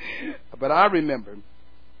 But I remember.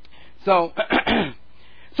 So,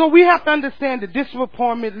 so we have to understand that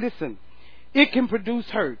disappointment, listen, it can produce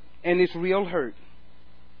hurt, and it's real hurt.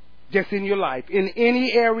 Just in your life, in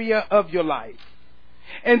any area of your life.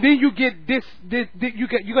 And then you get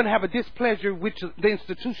you're going to have a displeasure with the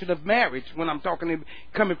institution of marriage. When I'm coming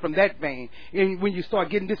from that vein, and when you start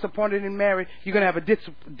getting disappointed in marriage, you're going to have a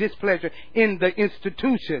displeasure in the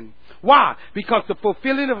institution. Why? Because the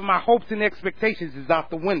fulfilling of my hopes and expectations is out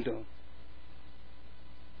the window.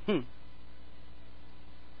 And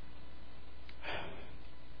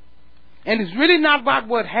it's really not about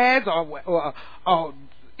what has or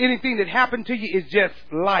anything that happened to you. It's just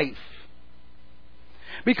life.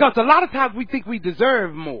 Because a lot of times we think we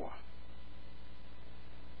deserve more,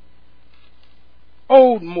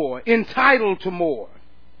 owed more, entitled to more.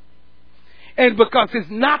 And because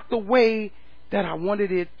it's not the way that I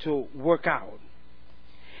wanted it to work out.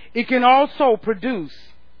 It can also produce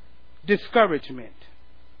discouragement.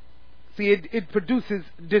 See, it produces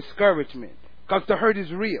discouragement because the hurt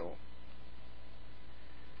is real.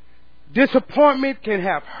 Disappointment can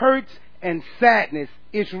have hurts and sadness.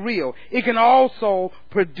 It's real. It can also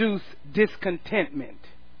produce discontentment.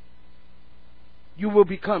 You will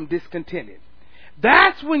become discontented.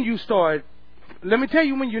 That's when you start, let me tell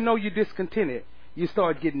you when you know you're discontented. You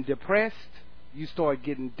start getting depressed. You start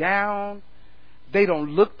getting down. They don't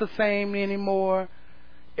look the same anymore.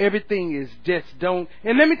 Everything is just don't.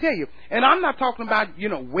 And let me tell you, and I'm not talking about,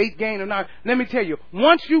 weight gain or not. Let me tell you,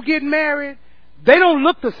 once you get married, they don't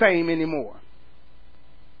look the same anymore.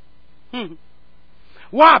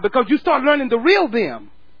 Why? Because you start learning the real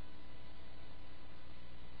them.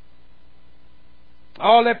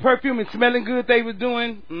 All that perfume and smelling good they was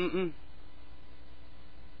doing,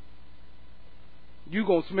 you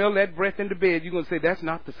going to smell that breath in the bed. You're going to say, that's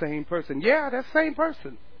not the same person. Yeah, that's the same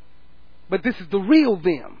person. But this is the real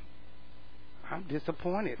them. I'm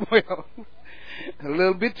disappointed. Well, a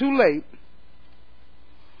little bit too late.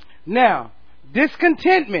 Now,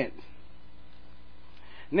 discontentment.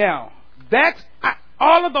 Now, that's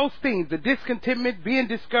all of those things, the discontentment, being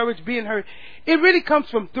discouraged, being hurt, it really comes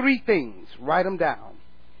from three things. Write them down.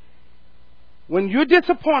 When you're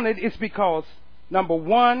disappointed, it's because, number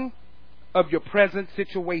one, of your present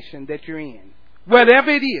situation that you're in. Whatever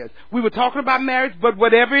it is. We were talking about marriage, but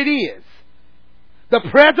whatever it is. The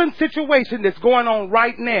present situation that's going on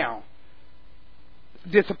right now,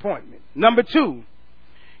 disappointment. Number two,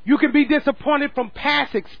 you can be disappointed from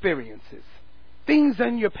past experiences. Things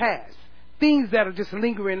in your past. Things that are just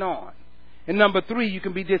lingering on. And number three, you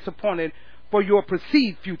can be disappointed for your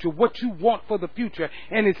perceived future, what you want for the future,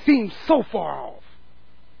 and it seems so far off.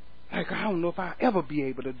 Like, I don't know if I'll ever be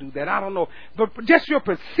able to do that. I don't know. But just your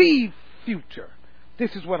perceived future.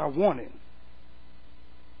 This is what I wanted.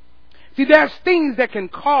 See, there's things that can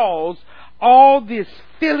cause all this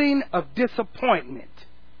feeling of disappointment.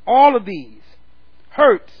 All of these.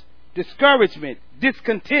 Hurts, discouragement,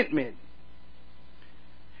 discontentment.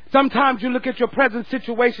 Sometimes you look at your present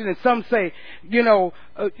situation and some say, you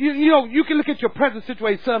can look at your present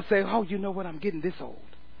situation. Some say, oh, you know what? I'm getting this old.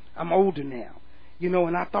 I'm older now.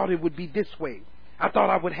 And I thought it would be this way. I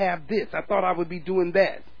thought I would have this. I thought I would be doing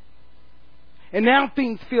that. And now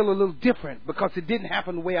things feel a little different because it didn't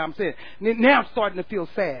happen the way I'm saying. Now I'm starting to feel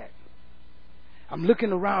sad. I'm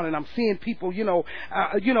looking around and I'm seeing people,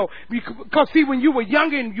 because see, when you were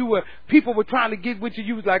younger and people were trying to get with you,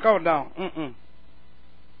 you was like, oh no,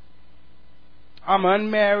 I'm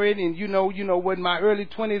unmarried, and what, in my early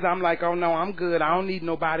 20s, I'm like, oh no, I'm good. I don't need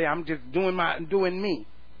nobody. I'm just doing me.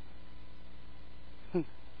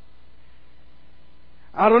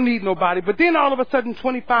 I don't need nobody. But then all of a sudden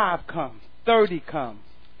 25 comes, 30 comes,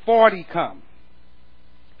 40 comes.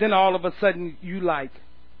 Then all of a sudden you like,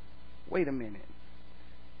 wait a minute.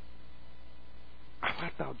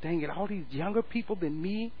 I thought, dang it, all these younger people than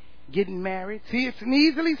me getting married. See, it can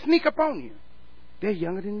easily sneak up on you. They're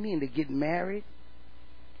younger than me and they're getting married.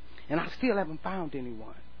 And I still haven't found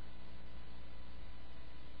anyone.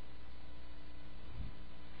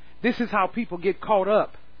 This is how people get caught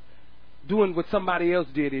up doing what somebody else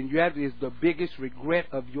did, and that is the biggest regret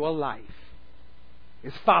of your life.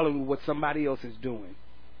 Is following what somebody else is doing.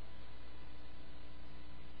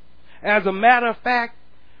 As a matter of fact,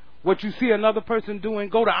 what you see another person doing,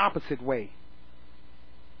 go the opposite way.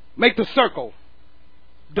 Make the circle.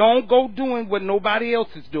 Don't go doing what nobody else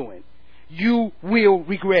is doing. You will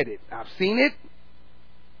regret it. I've seen it.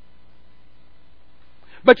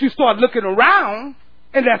 But you start looking around,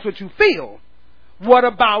 and that's what you feel. What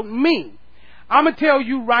about me? I'm going to tell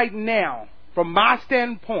you right now, from my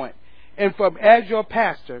standpoint, and from as your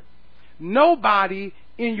pastor, nobody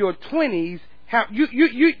in your 20s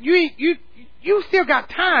you still got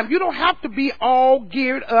time. You don't have to be all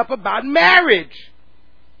geared up about marriage.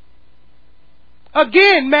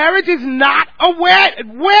 Again, marriage is not a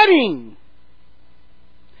wedding.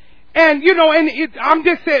 And, I'm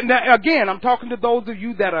just saying, again, I'm talking to those of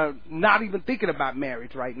you that are not even thinking about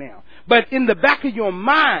marriage right now. But in the back of your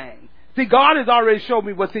mind, see, God has already showed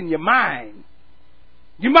me what's in your mind.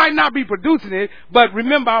 You might not be producing it, but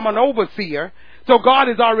remember, I'm an overseer. So God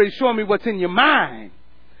has already shown me what's in your mind.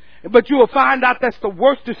 But you will find out that's the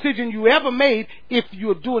worst decision you ever made if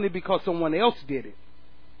you're doing it because someone else did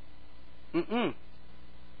it.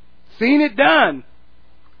 Seen it done.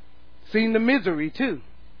 Seen the misery too.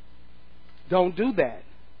 Don't do that.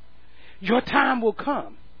 Your time will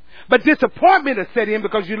come. But disappointment has set in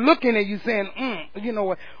because you're looking and you're saying, you know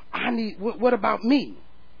what, what about me?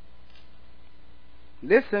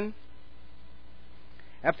 Listen.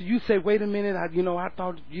 After you say, wait a minute, I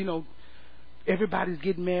thought, everybody's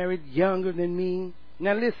getting married younger than me.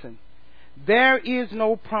 Now listen, there is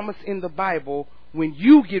no promise in the Bible when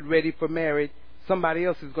you get ready for marriage, somebody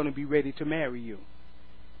else is going to be ready to marry you.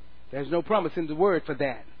 There's no promise in the word for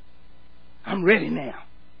that. I'm ready now.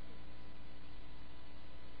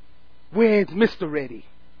 Where's Mr. Ready?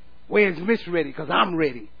 Where's Miss Ready? Because I'm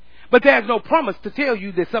ready. But there's no promise to tell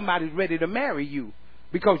you that somebody's ready to marry you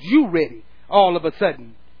because you ready all of a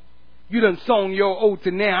sudden. You done sown your oats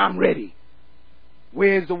and now I'm ready.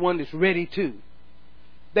 Where's the one that's ready too?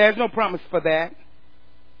 There's no promise for that.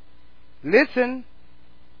 Listen.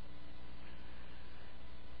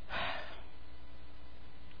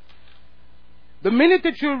 The minute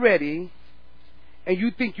that you're ready and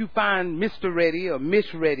you think you find Mr. Ready or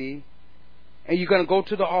Miss Ready and you're going to go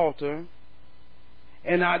to the altar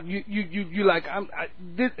and you like,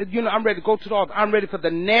 I'm ready to go to the altar. I'm ready for the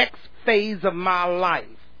next phase of my life.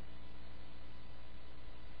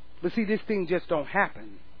 But see, this thing just don't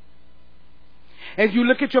happen. And you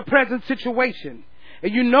look at your present situation,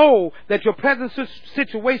 and you know that your present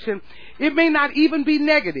situation, it may not even be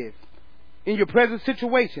negative in your present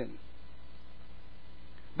situation.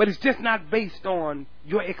 But it's just not based on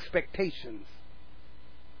your expectations.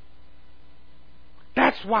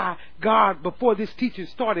 That's why God, before this teaching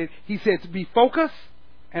started, He said to be focused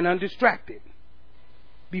and undistracted.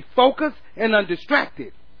 Be focused and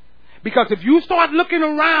undistracted. Because if you start looking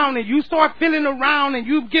around and you start feeling around and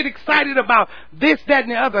you get excited about this, that,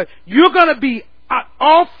 and the other, you're going to be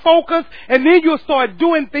off focus, and then you'll start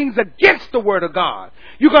doing things against the Word of God.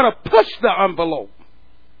 You're going to push the envelope.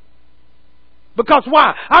 Because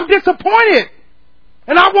why? I'm disappointed.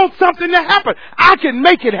 And I want something to happen. I can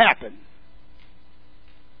make it happen.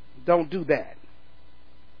 Don't do that.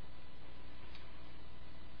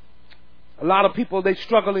 A lot of people, they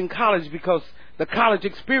struggle in college because the college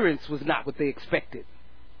experience was not what they expected.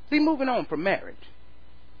 See, moving on from marriage.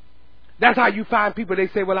 That's how you find people, they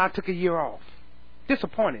say, well, I took a year off.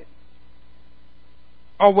 Disappointed.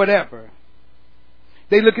 Or whatever.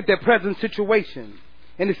 They look at their present situation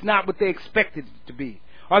and it's not what they expected it to be.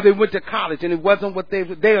 Or they went to college and it wasn't what they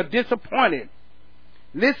are disappointed.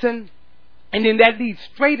 Listen, and then that leads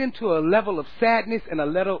straight into a level of sadness and a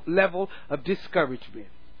level of discouragement.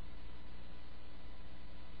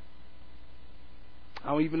 I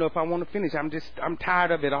don't even know if I want to finish. I'm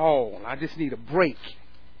tired of it all. I just need a break.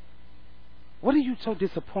 What are you so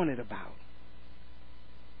disappointed about?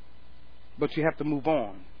 But you have to move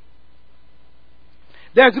on.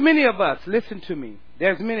 There's many of us, listen to me.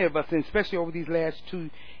 There's many of us, and especially over these last 2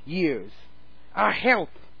 years, our health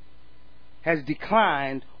has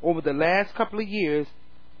declined over the last couple of years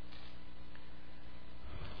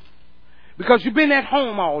because you've been at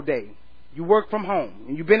home all day. You work from home,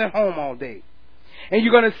 and you've been at home all day. And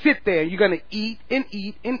you're going to sit there, and you're going to eat and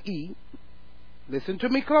eat and eat. Listen to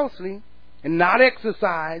me closely. And not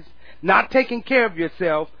exercise, not taking care of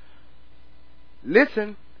yourself.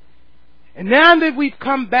 Listen. And now that we've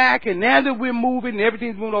come back, and now that we're moving, and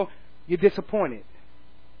everything's moving on, you're disappointed.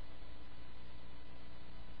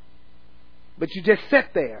 But you just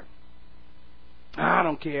sit there. I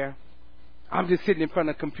don't care. I'm just sitting in front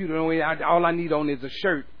of the computer. All I need on is a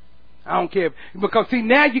shirt. I don't care. Because, see,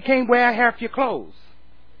 now you can't wear half your clothes.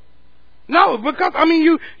 No, because,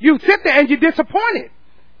 you sit there and you're disappointed.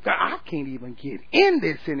 I can't even get in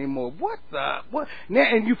this anymore. What?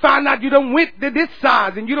 And you find out you don't went to this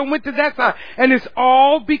size and you don't went to that size. And it's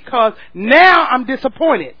all because now I'm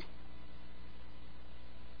disappointed.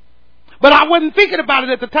 But I wasn't thinking about it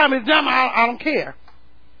at the time. At the time, I don't care.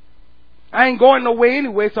 I ain't going nowhere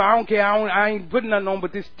anyway, so I don't care. I ain't putting nothing on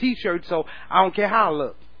but this T-shirt, so I don't care how I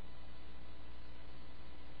look.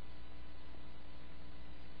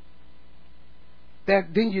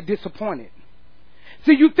 Then you're disappointed.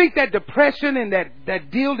 See, you think that depression and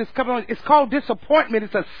that deal that's coming on, it's called disappointment.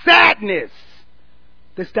 It's a sadness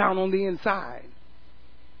that's down on the inside.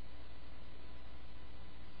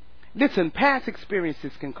 Listen, past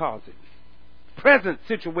experiences can cause it. Present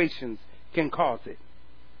situations can cause it.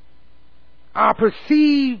 Our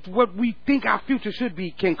perceived, what we think our future should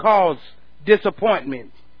be, can cause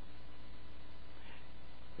disappointment.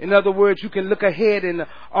 In other words, you can look ahead and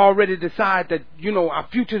already decide that, our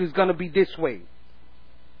future is going to be this way.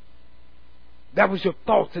 That was your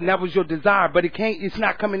thoughts and that was your desire, but it's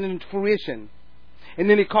not coming into fruition. And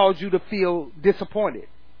then it caused you to feel disappointed.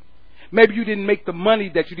 Maybe you didn't make the money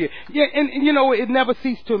that you did. Yeah, and it never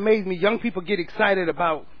ceased to amaze me. Young people get excited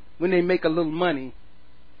about when they make a little money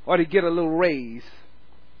or they get a little raise.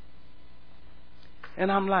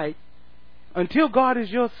 And I'm like, until God is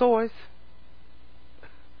your source.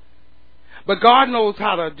 But God knows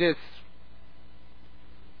how to just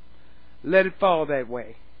let it fall that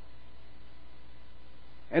way.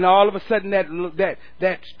 And all of a sudden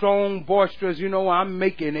that strong, boisterous, I'm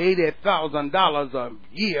making $80,000 a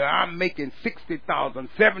year. I'm making $60,000,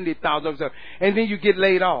 $70,000, and then you get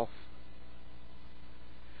laid off.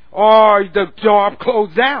 Or the job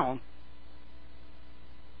closed down.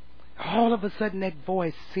 All of a sudden that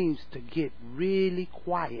voice seems to get really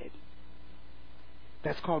quiet.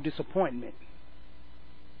 That's called disappointment.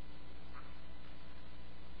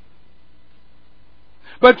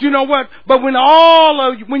 But you know what? But when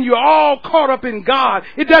you're all caught up in God,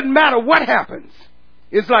 it doesn't matter what happens.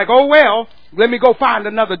 It's like, oh well, let me go find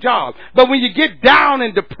another job. But when you get down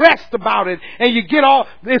and depressed about it, and you get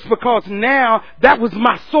it's because now that was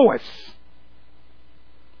my source.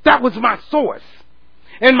 That was my source.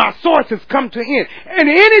 And my source has come to end. And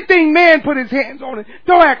anything man put his hands on it,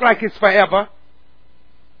 don't act like it's forever.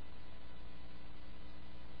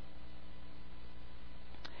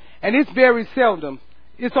 And it's very seldom.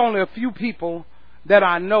 It's only a few people that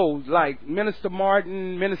I know, like Minister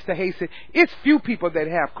Martin, Minister Hasty. It's few people that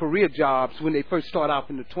have career jobs when they first start out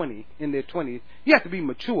in their 20s. You have to be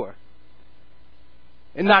mature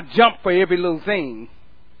and not jump for every little thing.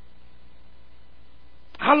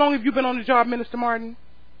 How long have you been on the job, Minister Martin?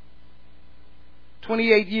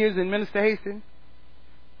 28 years, and Minister Hasty?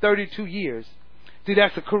 32 years. See,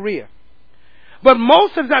 that's a career. But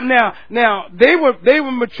most of the time now they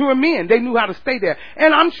were mature men. They knew how to stay there.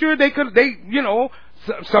 And I'm sure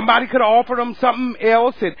somebody could have offered them something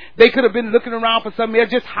else, and they could have been looking around for something else,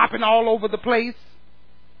 just hopping all over the place.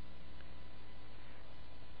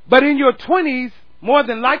 But in your 20s, more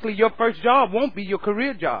than likely your first job won't be your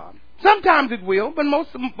career job. Sometimes it will, but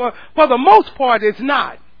for the most part it's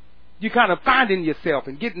not. You're kind of finding yourself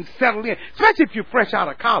and getting settled in, especially if you're fresh out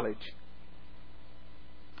of college.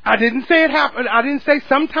 I didn't say it happened. I didn't say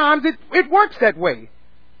sometimes it works that way.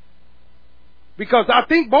 Because I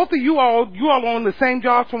think both of you all on the same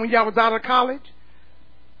jobs from when y'all was out of college.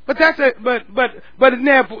 But that's it. But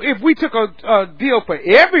now if we took a deal for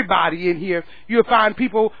everybody in here, you'll find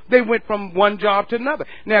people, they went from one job to another.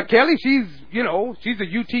 Now Kelly, she's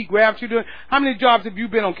a UT grad. She's doing, how many jobs have you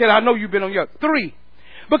been on, Kelly? I know you've been on 3.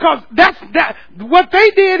 Because what they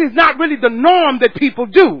did is not really the norm that people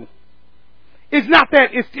do. It's not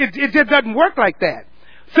that, it just doesn't work like that.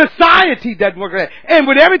 Society doesn't work like that. And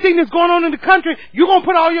with everything that's going on in the country, you're going to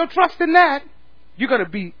put all your trust in that. You're going to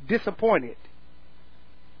be disappointed.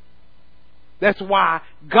 That's why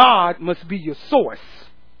God must be your source.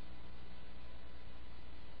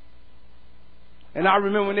 And I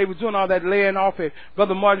remember when they were doing all that laying off,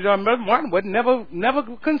 Brother Martin wasn't never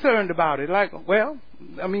concerned about it. Like, well,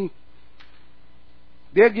 I mean,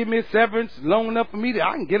 they'll give me a severance long enough for me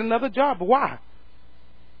I can get another job. But why?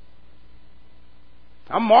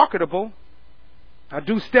 I'm marketable. I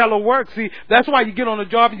do stellar work. See, that's why you get on a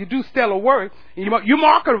job and you do stellar work. And you're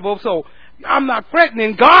marketable, so I'm not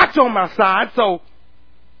threatening. God's on my side, so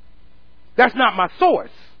that's not my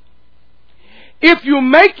source. If you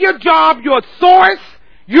make your job your source,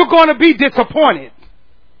 you're going to be disappointed.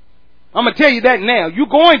 I'm going to tell you that now. You're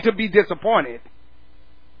going to be disappointed.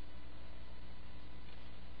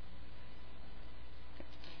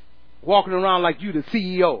 Walking around like you the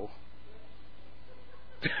CEO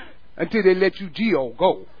until they let you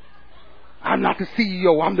go. I'm not the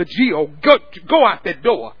CEO. I'm the GO. Go out that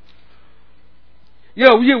door.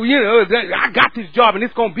 I got this job and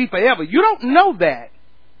it's going to be forever. You don't know that.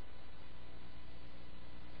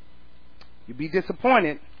 You'll be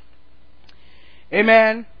disappointed.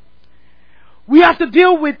 Amen. We have to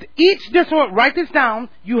deal with each disappointment. Write this down.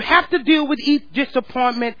 You have to deal with each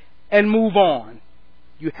disappointment and move on.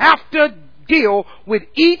 You have to deal with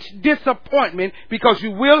each disappointment because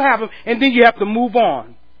you will have them, and then you have to move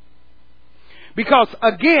on. Because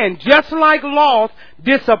again, just like loss,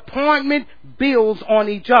 disappointment builds on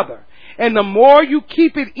each other. And the more you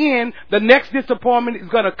keep it in, the next disappointment is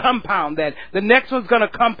going to compound that. The next one's going to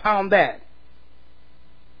compound that.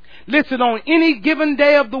 Listen, on any given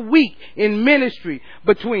day of the week in ministry,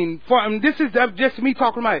 this is just me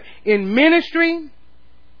talking about it. In ministry,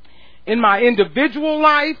 in my individual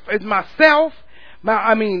life, as myself,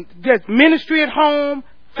 just ministry at home,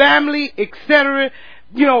 family, etc.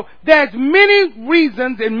 There's many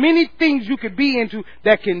reasons and many things you could be into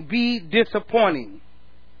that can be disappointing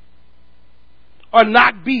or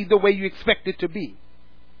not be the way you expect it to be.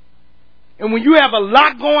 And when you have a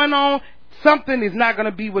lot going on, something is not going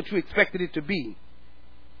to be what you expected it to be.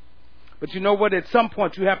 But you know what? At some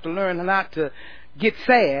point you have to learn not to get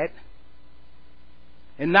sad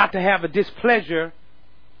and not to have a displeasure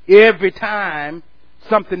every time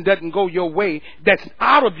something doesn't go your way that's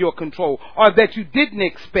out of your control or that you didn't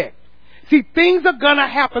expect. See, things are going to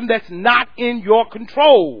happen that's not in your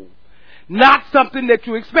control. Not something that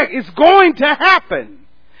you expect. It's going to happen.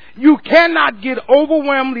 You cannot get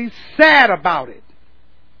overwhelmingly sad about it.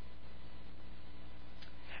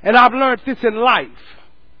 And I've learned this in life.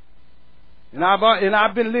 And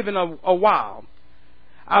I've been living a while.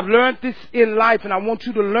 I've learned this in life, and I want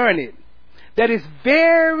you to learn it. That it's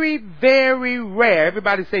very, very rare.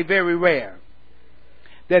 Everybody say very rare.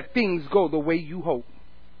 That things go the way you hope.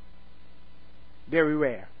 Very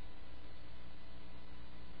rare.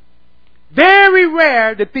 Very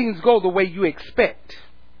rare that things go the way you expect.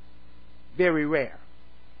 Very rare.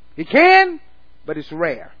 It can, but it's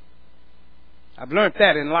rare. I've learned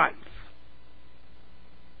that in life.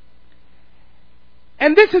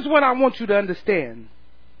 And this is what I want you to understand.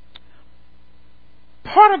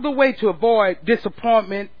 Part of the way to avoid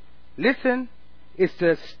disappointment, listen, is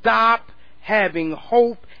to stop having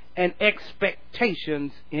hope and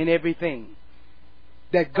expectations in everything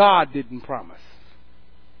that God didn't promise.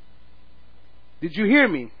 Did you hear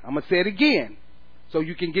me? I'm going to say it again so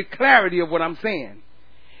you can get clarity of what I'm saying.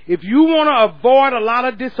 If you want to avoid a lot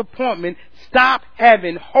of disappointment, stop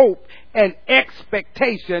having hope and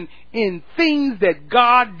expectation in things that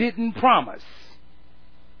God didn't promise.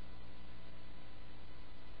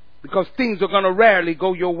 Because things are going to rarely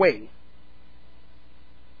go your way.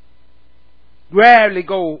 Rarely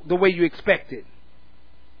go the way you expected.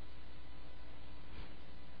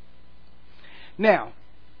 Now,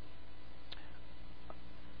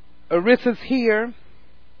 Arissa's here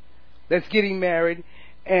that's getting married.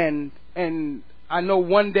 And I know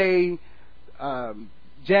one day,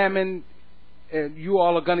 Jamin, you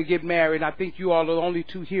all are going to get married. I think you all are the only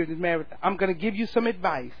two here that's married. I'm going to give you some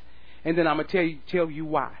advice, and then I'm going to tell you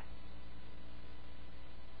why.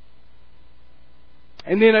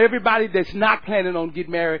 And then everybody that's not planning on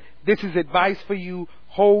getting married, this is advice for you.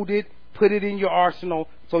 Hold it, put it in your arsenal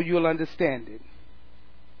so you'll understand it.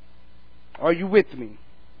 Are you with me?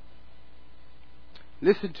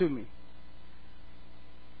 Listen to me.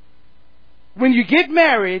 When you get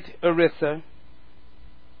married, Arissa,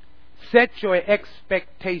 set your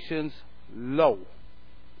expectations low.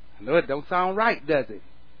 I know it don't sound right, does it?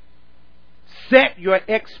 Set your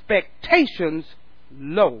expectations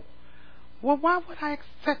low. Well, why would I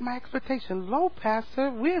set my expectations low, Pastor?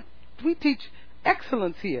 We teach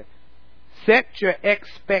excellence here. Set your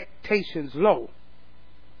expectations low.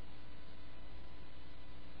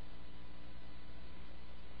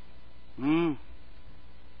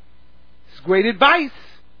 It's great advice.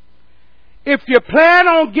 If you plan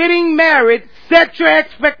on getting married, set your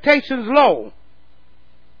expectations low.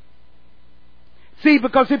 See,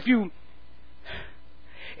 because if you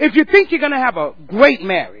think you're going to have a great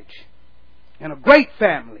marriage and a great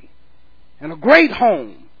family and a great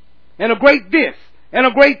home and a great this and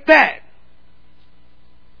a great that,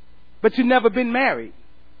 but you've never been married.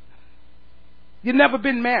 You've never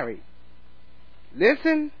been married.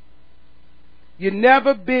 Listen. You've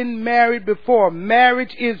never been married before.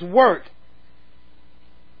 Marriage is work.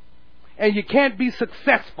 And you can't be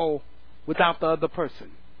successful without the other person.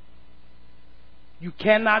 You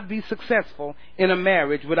cannot be successful in a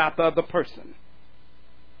marriage without the other person.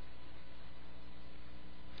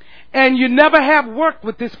 And you never have worked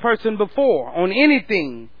with this person before on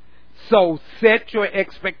anything. So set your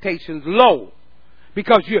expectations low.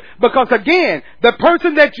 Because again, the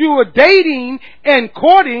person that you are dating and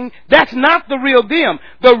courting, that's not the real them.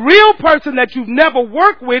 The real person that you've never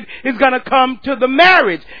worked with is going to come to the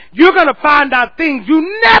marriage. You're going to find out things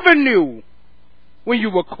you never knew when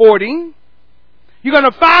you were courting. You're going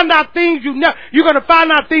to find out things you're going to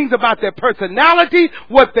find out things about their personality,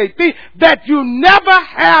 what they think, that you never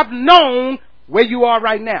have known where you are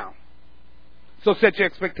right now. So set your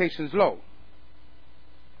expectations low.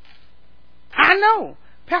 I know.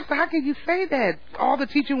 Pastor, how can you say that? All the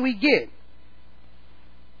teaching we get.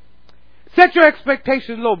 Set your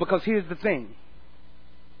expectations low, because here's the thing.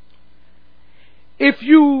 If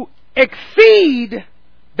you exceed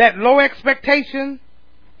that low expectation,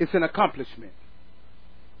 it's an accomplishment.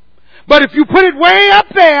 But if you put it way up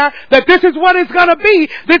there, that this is what it's going to be,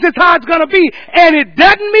 this is how it's going to be, and it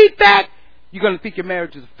doesn't meet that, you're going to think your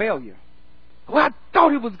marriage is a failure. Well, I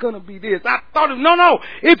thought it was going to be this. No.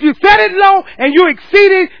 If you set it low and you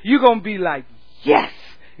exceed it, you're going to be like, yes,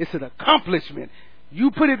 it's an accomplishment.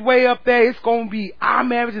 You put it way up there, it's going to be, our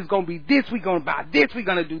marriage is going to be this, we're going to buy this, we're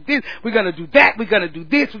going to do this, we're going to do that, we're going to do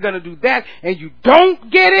this, we're going to do that, and you don't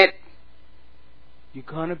get it, you're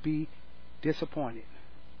going to be disappointed.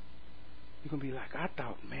 You're going to be like, I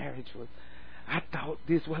thought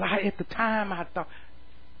this, at the time I thought,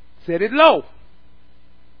 set it low.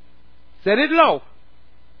 Set it low.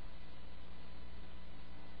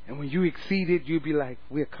 And when you exceed it, you'll be like,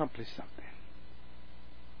 we accomplished something.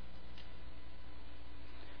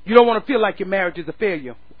 You don't want to feel like your marriage is a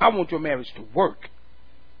failure. I want your marriage to work.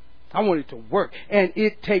 I want it to work. And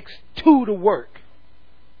it takes two to work.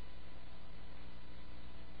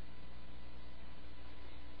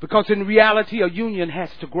 Because in reality, a union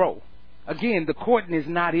has to grow. Again, the courting is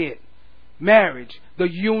not it. Marriage, the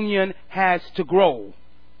union has to grow.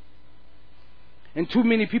 And too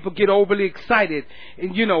many people get overly excited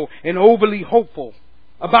and overly hopeful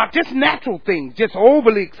about just natural things, just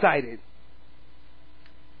overly excited.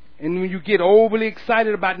 And when you get overly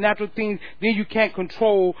excited about natural things, then you can't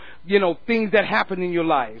control, things that happen in your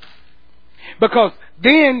life. Because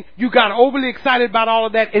then you got overly excited about all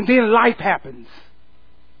of that, and then life happens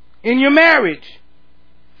in your marriage.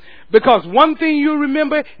 Because one thing you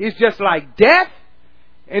remember is just like death,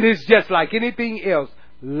 and it's just like anything else.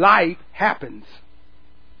 Life happens.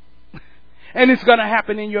 And it's going to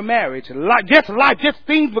happen in your marriage. Just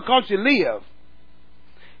things because you live.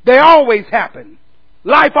 They always happen.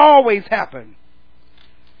 Life always happens.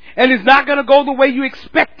 And it's not going to go the way you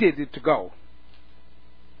expected it to go.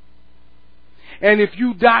 And if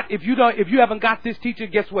you haven't got this teacher,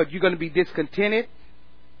 guess what? You're going to be discontented,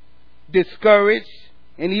 discouraged,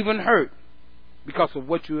 and even hurt because of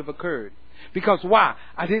what you have occurred. Because why?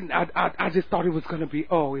 I just thought it was going to be,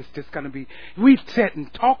 it's just going to be. We've sat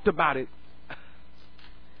and talked about it.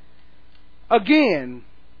 Again,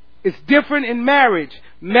 it's different in marriage.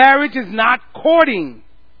 Marriage is not courting.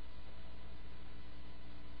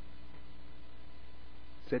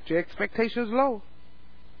 Set your expectations low.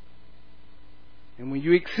 And when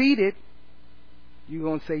you exceed it, you're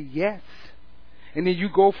going to say yes. And then you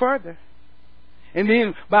go further. And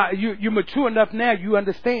then you're mature enough now, you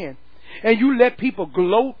understand. And you let people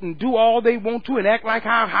gloat and do all they want to and act like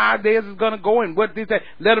how high theirs is going to go and what this, that.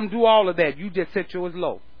 Let them do all of that. You just set yours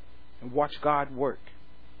low and watch God work.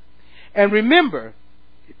 And remember,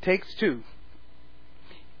 it takes two.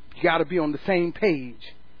 You got to be on the same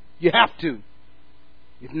page. You have to.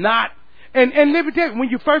 If not, and let me tell you, when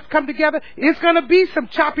you first come together, it's going to be some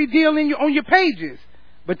choppy deal on your pages.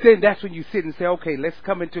 But then that's when you sit and say, okay, let's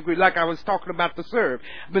come into agreement. Like I was talking about the serve.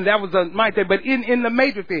 I mean, that was my thing. But in the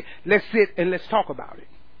major thing, let's sit and let's talk about it.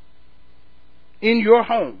 In your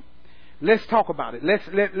home, let's talk about it.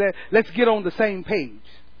 Let's get on the same page.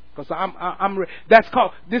 Because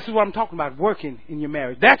this is what I'm talking about, working in your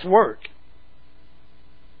marriage. That's work.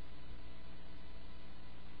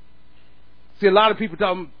 See, a lot of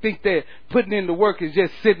people think that putting in the work is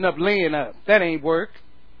just sitting up, laying up. That ain't work.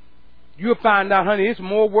 You'll find out, honey, it's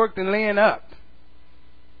more work than laying up.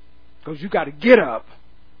 Because you got to get up.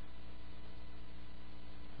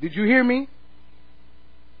 Did you hear me?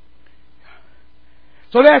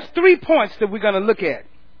 So there's 3 points that we're going to look at.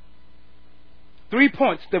 3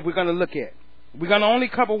 points that we're going to look at. We're going to only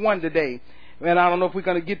cover one today. And I don't know if we're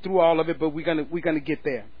going to get through all of it, but we're going to get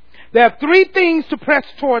there. There are 3 things to press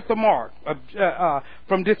toward the mark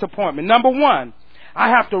from disappointment. Number 1, I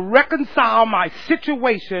have to reconcile my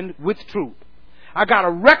situation with truth. I got to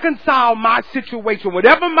reconcile my situation.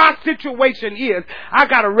 Whatever my situation is, I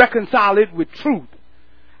got to reconcile it with truth.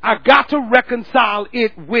 I got to reconcile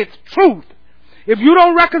it with truth. If you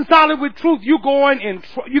don't reconcile it with truth, you're going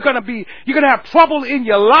you're gonna have trouble in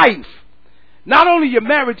your life. Not only your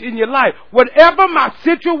marriage, in your life. Whatever my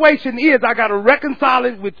situation is, I gotta reconcile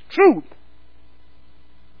it with truth.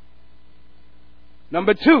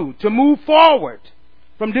 Number 2, to move forward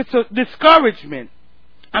from disappointment,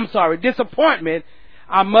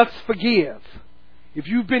 I must forgive. If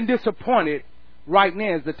you've been disappointed, right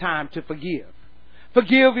now is the time to forgive.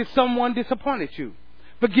 Forgive if someone disappointed you.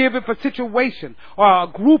 Forgive if a situation or a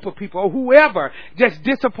group of people or whoever just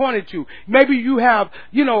disappointed you. Maybe you have,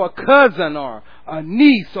 a cousin or a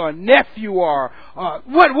niece or a nephew or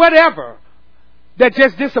whatever that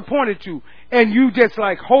just disappointed you, and you just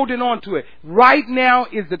like holding on to it. Right now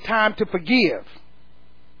is the time to forgive,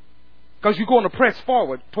 because you're going to press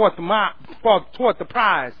forward toward the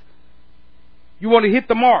prize. You want to hit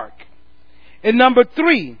the mark. And number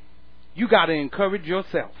 3, you got to encourage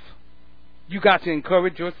yourself. You got to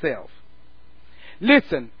encourage yourself.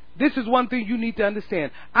 Listen, this is one thing you need to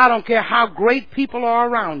understand. I don't care how great people are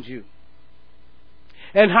around you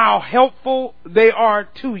and how helpful they are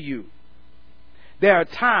to you. There are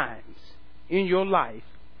times in your life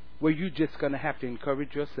where you're just going to have to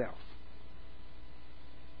encourage yourself.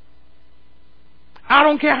 I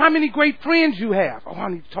don't care how many great friends you have. Oh, I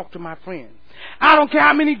need to talk to my friend. I don't care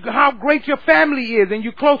how great your family is and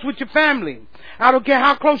you're close with your family. I don't care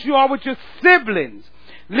how close you are with your siblings.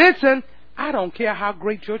 Listen, I don't care how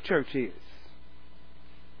great your church is.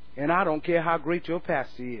 And I don't care how great your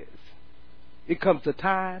pastor is. It comes a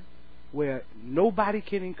time where nobody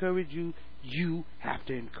can encourage you. You have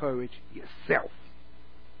to encourage yourself.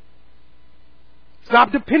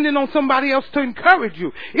 Stop depending on somebody else to encourage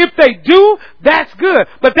you. If they do, that's good.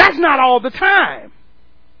 But that's not all the time.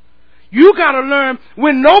 You got to learn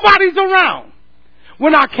when nobody's around.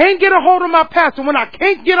 When I can't get a hold of my pastor, when I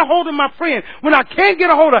can't get a hold of my friend, when I can't get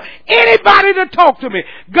a hold of anybody to talk to me,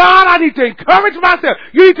 God, I need to encourage myself.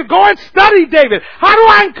 You need to go and study David. How do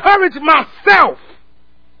I encourage myself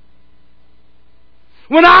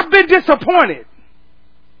when I've been disappointed?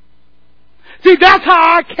 See, that's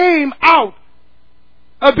how I came out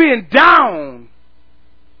of being down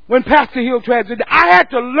when Pastor Hill transited. I had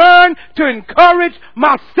to learn to encourage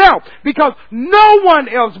myself, because no one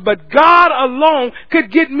else but God alone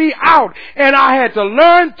could get me out. And I had to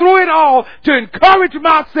learn through it all to encourage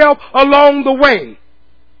myself along the way.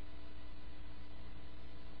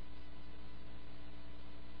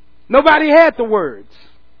 Nobody had the words.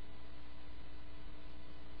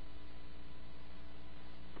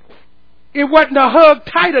 It wasn't a hug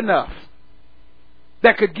tight enough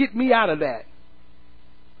that could get me out of that.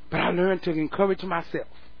 But I learned to encourage myself.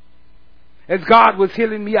 As God was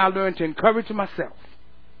healing me, I learned to encourage myself.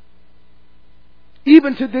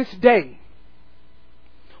 Even to this day,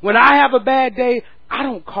 when I have a bad day, I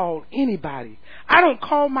don't call anybody. I don't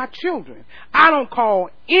call my children. I don't call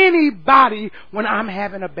anybody when I'm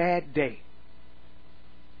having a bad day.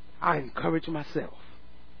 I encourage myself.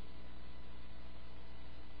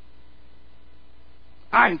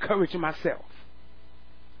 I encourage myself.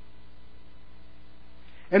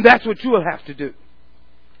 And that's what you will have to do.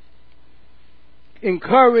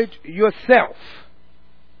 Encourage yourself.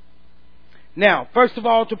 Now, first of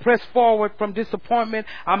all, to press forward from disappointment,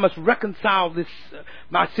 I must reconcile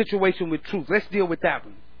my situation with truth. Let's deal with that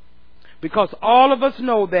one. Because all of us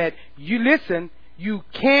know that, you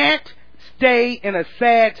can't stay in a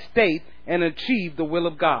sad state and achieve the will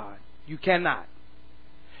of God. You cannot.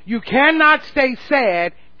 You cannot stay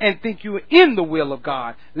sad and think you're in the will of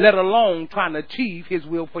God, let alone trying to achieve His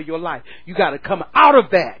will for your life. You got to come out of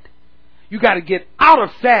that. You got to get out of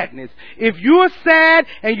sadness. If you're sad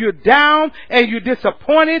and you're down and you're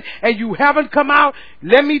disappointed and you haven't come out,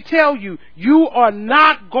 let me tell you, you are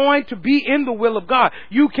not going to be in the will of God.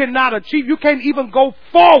 You cannot achieve. You can't even go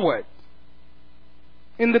forward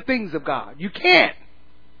in the things of God. You can't.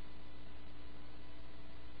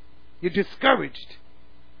 You're discouraged.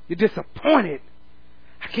 You're disappointed.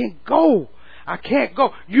 I can't go. I can't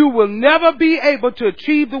go. You will never be able to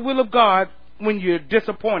achieve the will of God when you're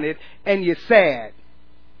disappointed and you're sad.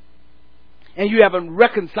 And you haven't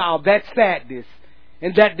reconciled that sadness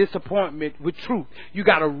and that disappointment with truth. You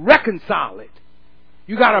got to reconcile it.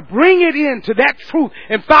 You got to bring it into that truth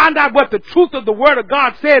and find out what the truth of the Word of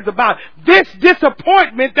God says about this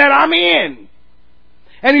disappointment that I'm in.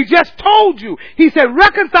 And He just told you. He said,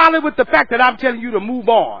 reconcile it with the fact that I'm telling you to move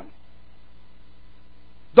on.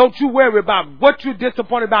 Don't you worry about what you're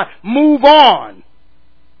disappointed about. Move on.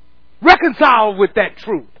 Reconcile with that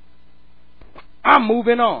truth. I'm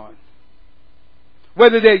moving on.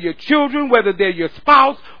 Whether they're your children, whether they're your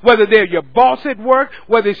spouse, whether they're your boss at work,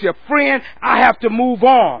 whether it's your friend, I have to move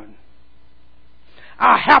on.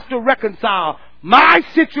 I have to reconcile my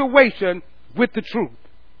situation with the truth.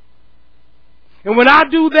 And when I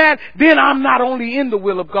do that, then I'm not only in the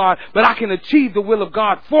will of God, but I can achieve the will of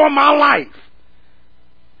God for my life.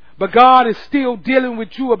 But God is still dealing with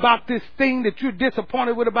you about this thing that you're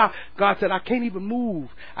disappointed with about. God said, I can't even move.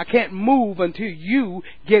 I can't move until you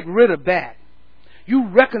get rid of that. You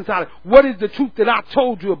reconcile it. What is the truth that I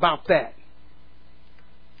told you about that?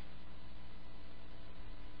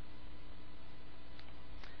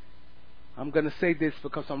 I'm going to say this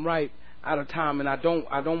because I'm right out of time, and I don't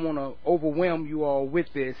want to overwhelm you all with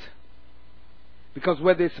this. Because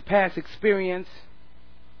whether it's a past experience,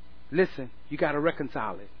 listen, you got to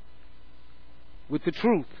reconcile it with the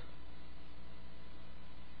truth.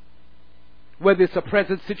 Whether it's a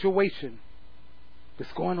present situation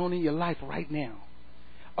that's going on in your life right now.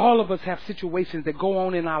 All of us have situations that go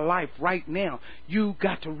on in our life right now. You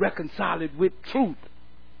got to reconcile it with truth.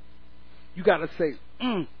 You got to say,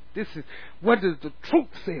 this is, what does the truth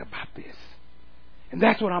say about this? And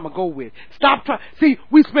that's what I'm going to go with. Stop trying. See,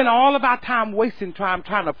 we spend all of our time wasting time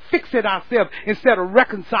trying to fix it ourselves instead of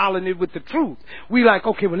reconciling it with the truth. We like,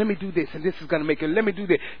 okay, well, let me do this and this is going to make it. Let me do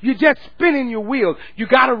this. You're just spinning your wheels. You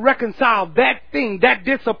got to reconcile that thing, that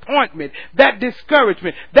disappointment, that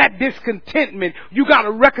discouragement, that discontentment. You got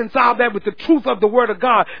to reconcile that with the truth of the Word of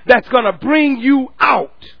God that's going to bring you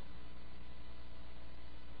out.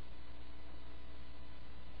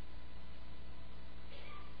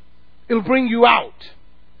 It'll bring you out.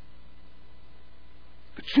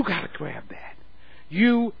 But you got to grab that.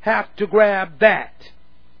 You have to grab that.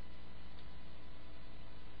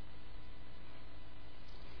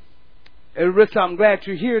 And Rissa, I'm glad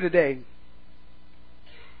you're here today.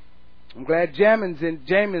 I'm glad Jamin's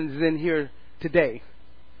in here today.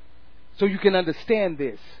 So you can understand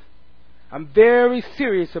this. I'm very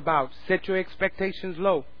serious about set your expectations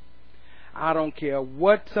low. I don't care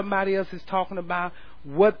what somebody else is talking about,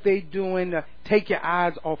 what they doing. Take your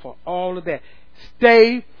eyes off of all of that.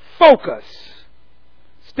 Stay focused.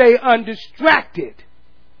 Stay undistracted.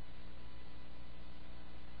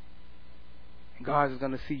 And God is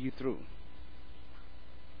going to see you through.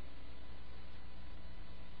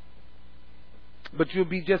 But you'll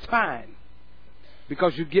be just fine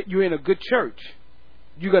because you're in a good church.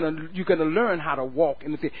 You're gonna learn how to walk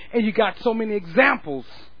in the thing, and you got so many examples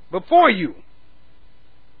before you.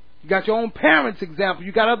 You got your own parents' example.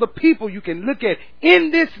 You got other people you can look at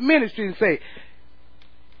in this ministry and say,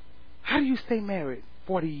 how do you stay married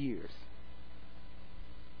 40 years?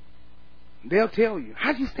 They'll tell you.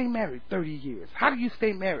 How do you stay married 30 years? How do you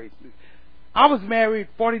stay married? I was married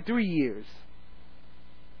 43 years.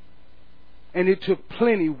 And it took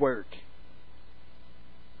plenty work.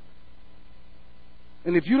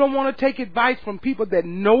 And if you don't want to take advice from people that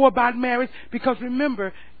know about marriage, because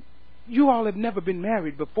remember, you all have never been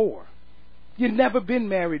married before. You've never been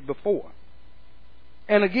married before.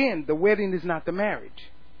 And again, the wedding is not the marriage.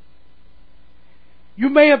 You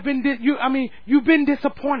may have been, you've been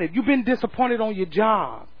disappointed. You've been disappointed on your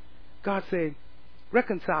job. God said,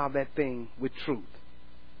 reconcile that thing with truth.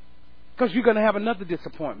 Because you're going to have another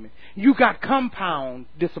disappointment. You got compound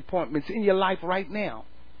disappointments in your life right now,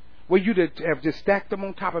 where you have just stacked them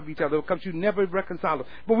on top of each other because you never reconcile them.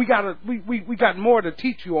 But we got more to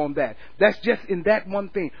teach you on that. That's just in that one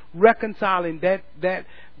thing, reconciling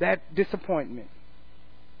that disappointment.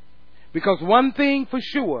 Because one thing for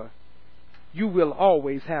sure, you will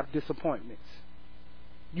always have disappointments.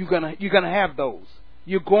 You're gonna have those.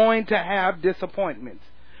 You're going to have disappointments.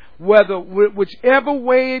 Whichever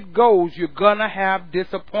way it goes, you're gonna have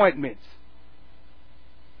disappointments.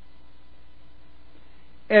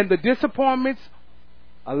 And the disappointments,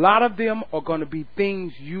 a lot of them are going to be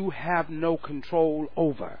things you have no control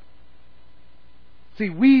over. See,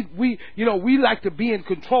 we like to be in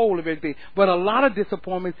control of everything, but a lot of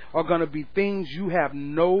disappointments are going to be things you have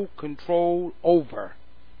no control over.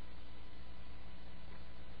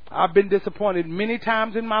 I've been disappointed many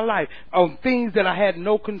times in my life on things that I had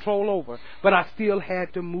no control over, but I still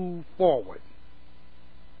had to move forward.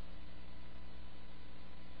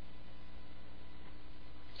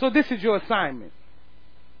 So this is your assignment.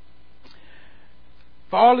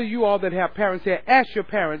 For all of you all that have parents here, ask your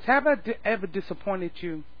parents, have I ever disappointed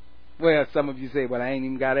you? Well, some of you say, well, I ain't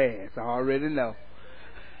even got to ask. I already know.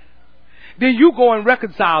 Then you go and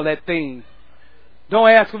reconcile that thing. Don't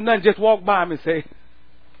ask them nothing. Just walk by them and say,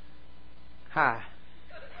 hi.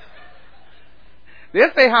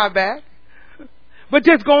 They'll say hi back. But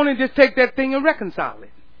just go on and just take that thing and reconcile it.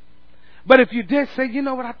 But if you just say, you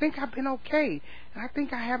know what, I think I've been okay, and I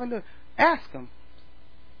think I haven't, ask them.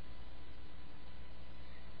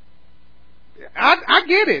 I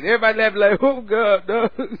get it. Everybody laugh like, oh God, no.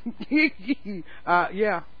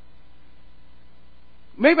 Yeah.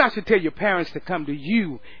 Maybe I should tell your parents to come to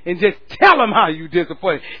you and just tell them how you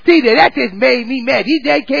disappointed. See, that just made me mad.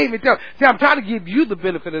 They came and tell. See, I'm trying to give you the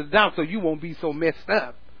benefit of the doubt so you won't be so messed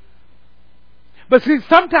up. But see,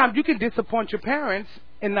 sometimes you can disappoint your parents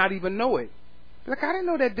and not even know it. Like, I didn't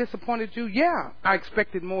know that disappointed you. Yeah, I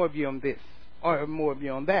expected more of you on this or more of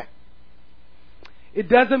you on that. It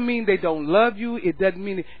doesn't mean they don't love you. It doesn't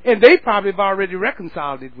mean, and they probably have already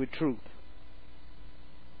reconciled it with truth.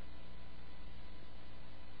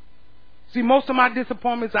 See, most of my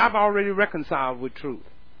disappointments I've already reconciled with truth.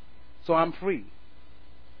 So I'm free.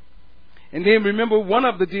 And then remember, one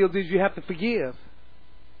of the deals is you have to forgive.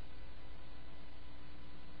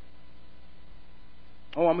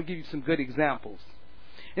 Oh, I'm going to give you some good examples.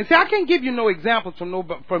 And see, I can't give you no examples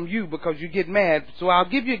from you because you get mad. So I'll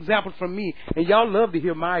give you examples from me. And y'all love to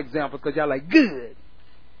hear my examples because y'all like, good.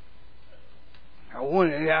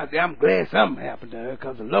 I'm glad something happened to her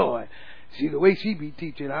because the Lord. See, the way she be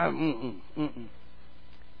teaching,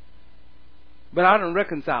 But I done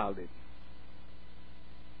reconciled it.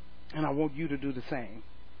 And I want you to do the same.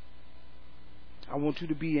 I want you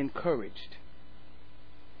to be encouraged.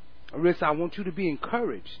 Arissa, I want you to be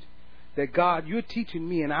encouraged that God, you're teaching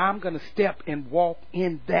me and I'm going to step and walk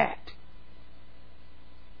in that.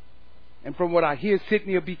 And from what I hear,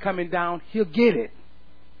 Sidney will be coming down. He'll get it.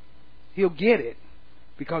 He'll get it.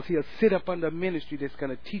 Because he'll sit up under a ministry that's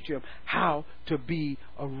going to teach him how to be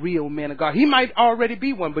a real man of God. He might already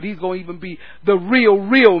be one, but he's going to even be the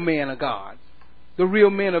real man of God. The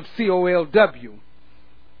real man of COLW.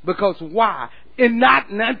 Because why? And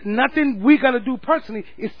nothing we're going to do personally.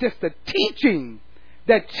 It's just the teaching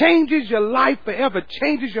that changes your life forever,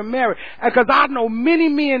 changes your marriage. Because I know many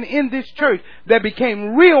men in this church that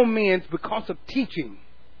became real men because of teaching.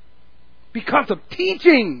 Because of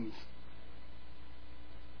teachings.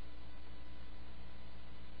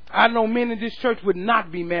 I know men in this church that would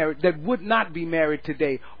not be married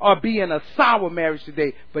today or be in a sour marriage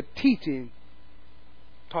today, but teaching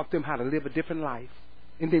taught them how to live a different life.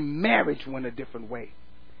 And then marriage went a different way.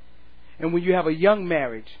 And when you have a young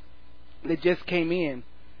marriage that just came in,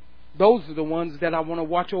 those are the ones that I want to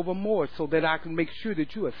watch over more so that I can make sure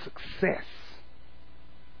that you're a success.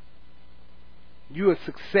 You're a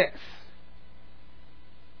success.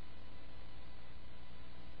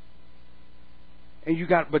 And you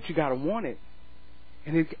got to want it.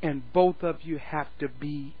 And both of you have to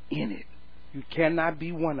be in it. You cannot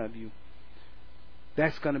be one of you.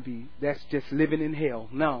 That's just living in hell.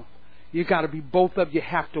 No. You got to be, both of you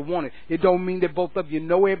have to want it. It don't mean that both of you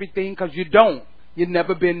know everything, because you don't. You've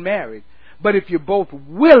never been married. But if you're both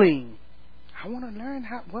willing, I want to learn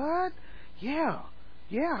how, what? Yeah,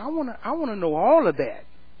 I want to know all of that.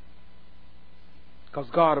 Because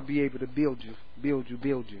God will be able to build you.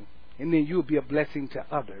 And then you'll be a blessing to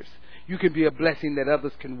others. You can be a blessing that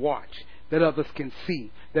others can watch, that others can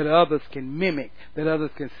see, that others can mimic, that others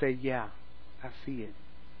can say, yeah, I see it.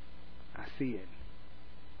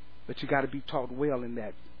 But you got to be taught well in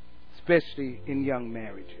that, especially in young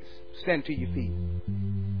marriages. Stand to your feet.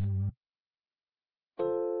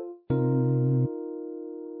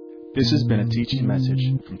 This has been a teaching message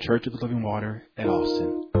from Church of the Living Water at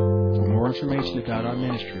Austin. For more information about our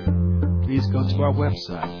ministry, please go to our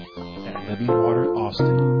website at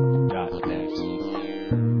livingwateraustin.net.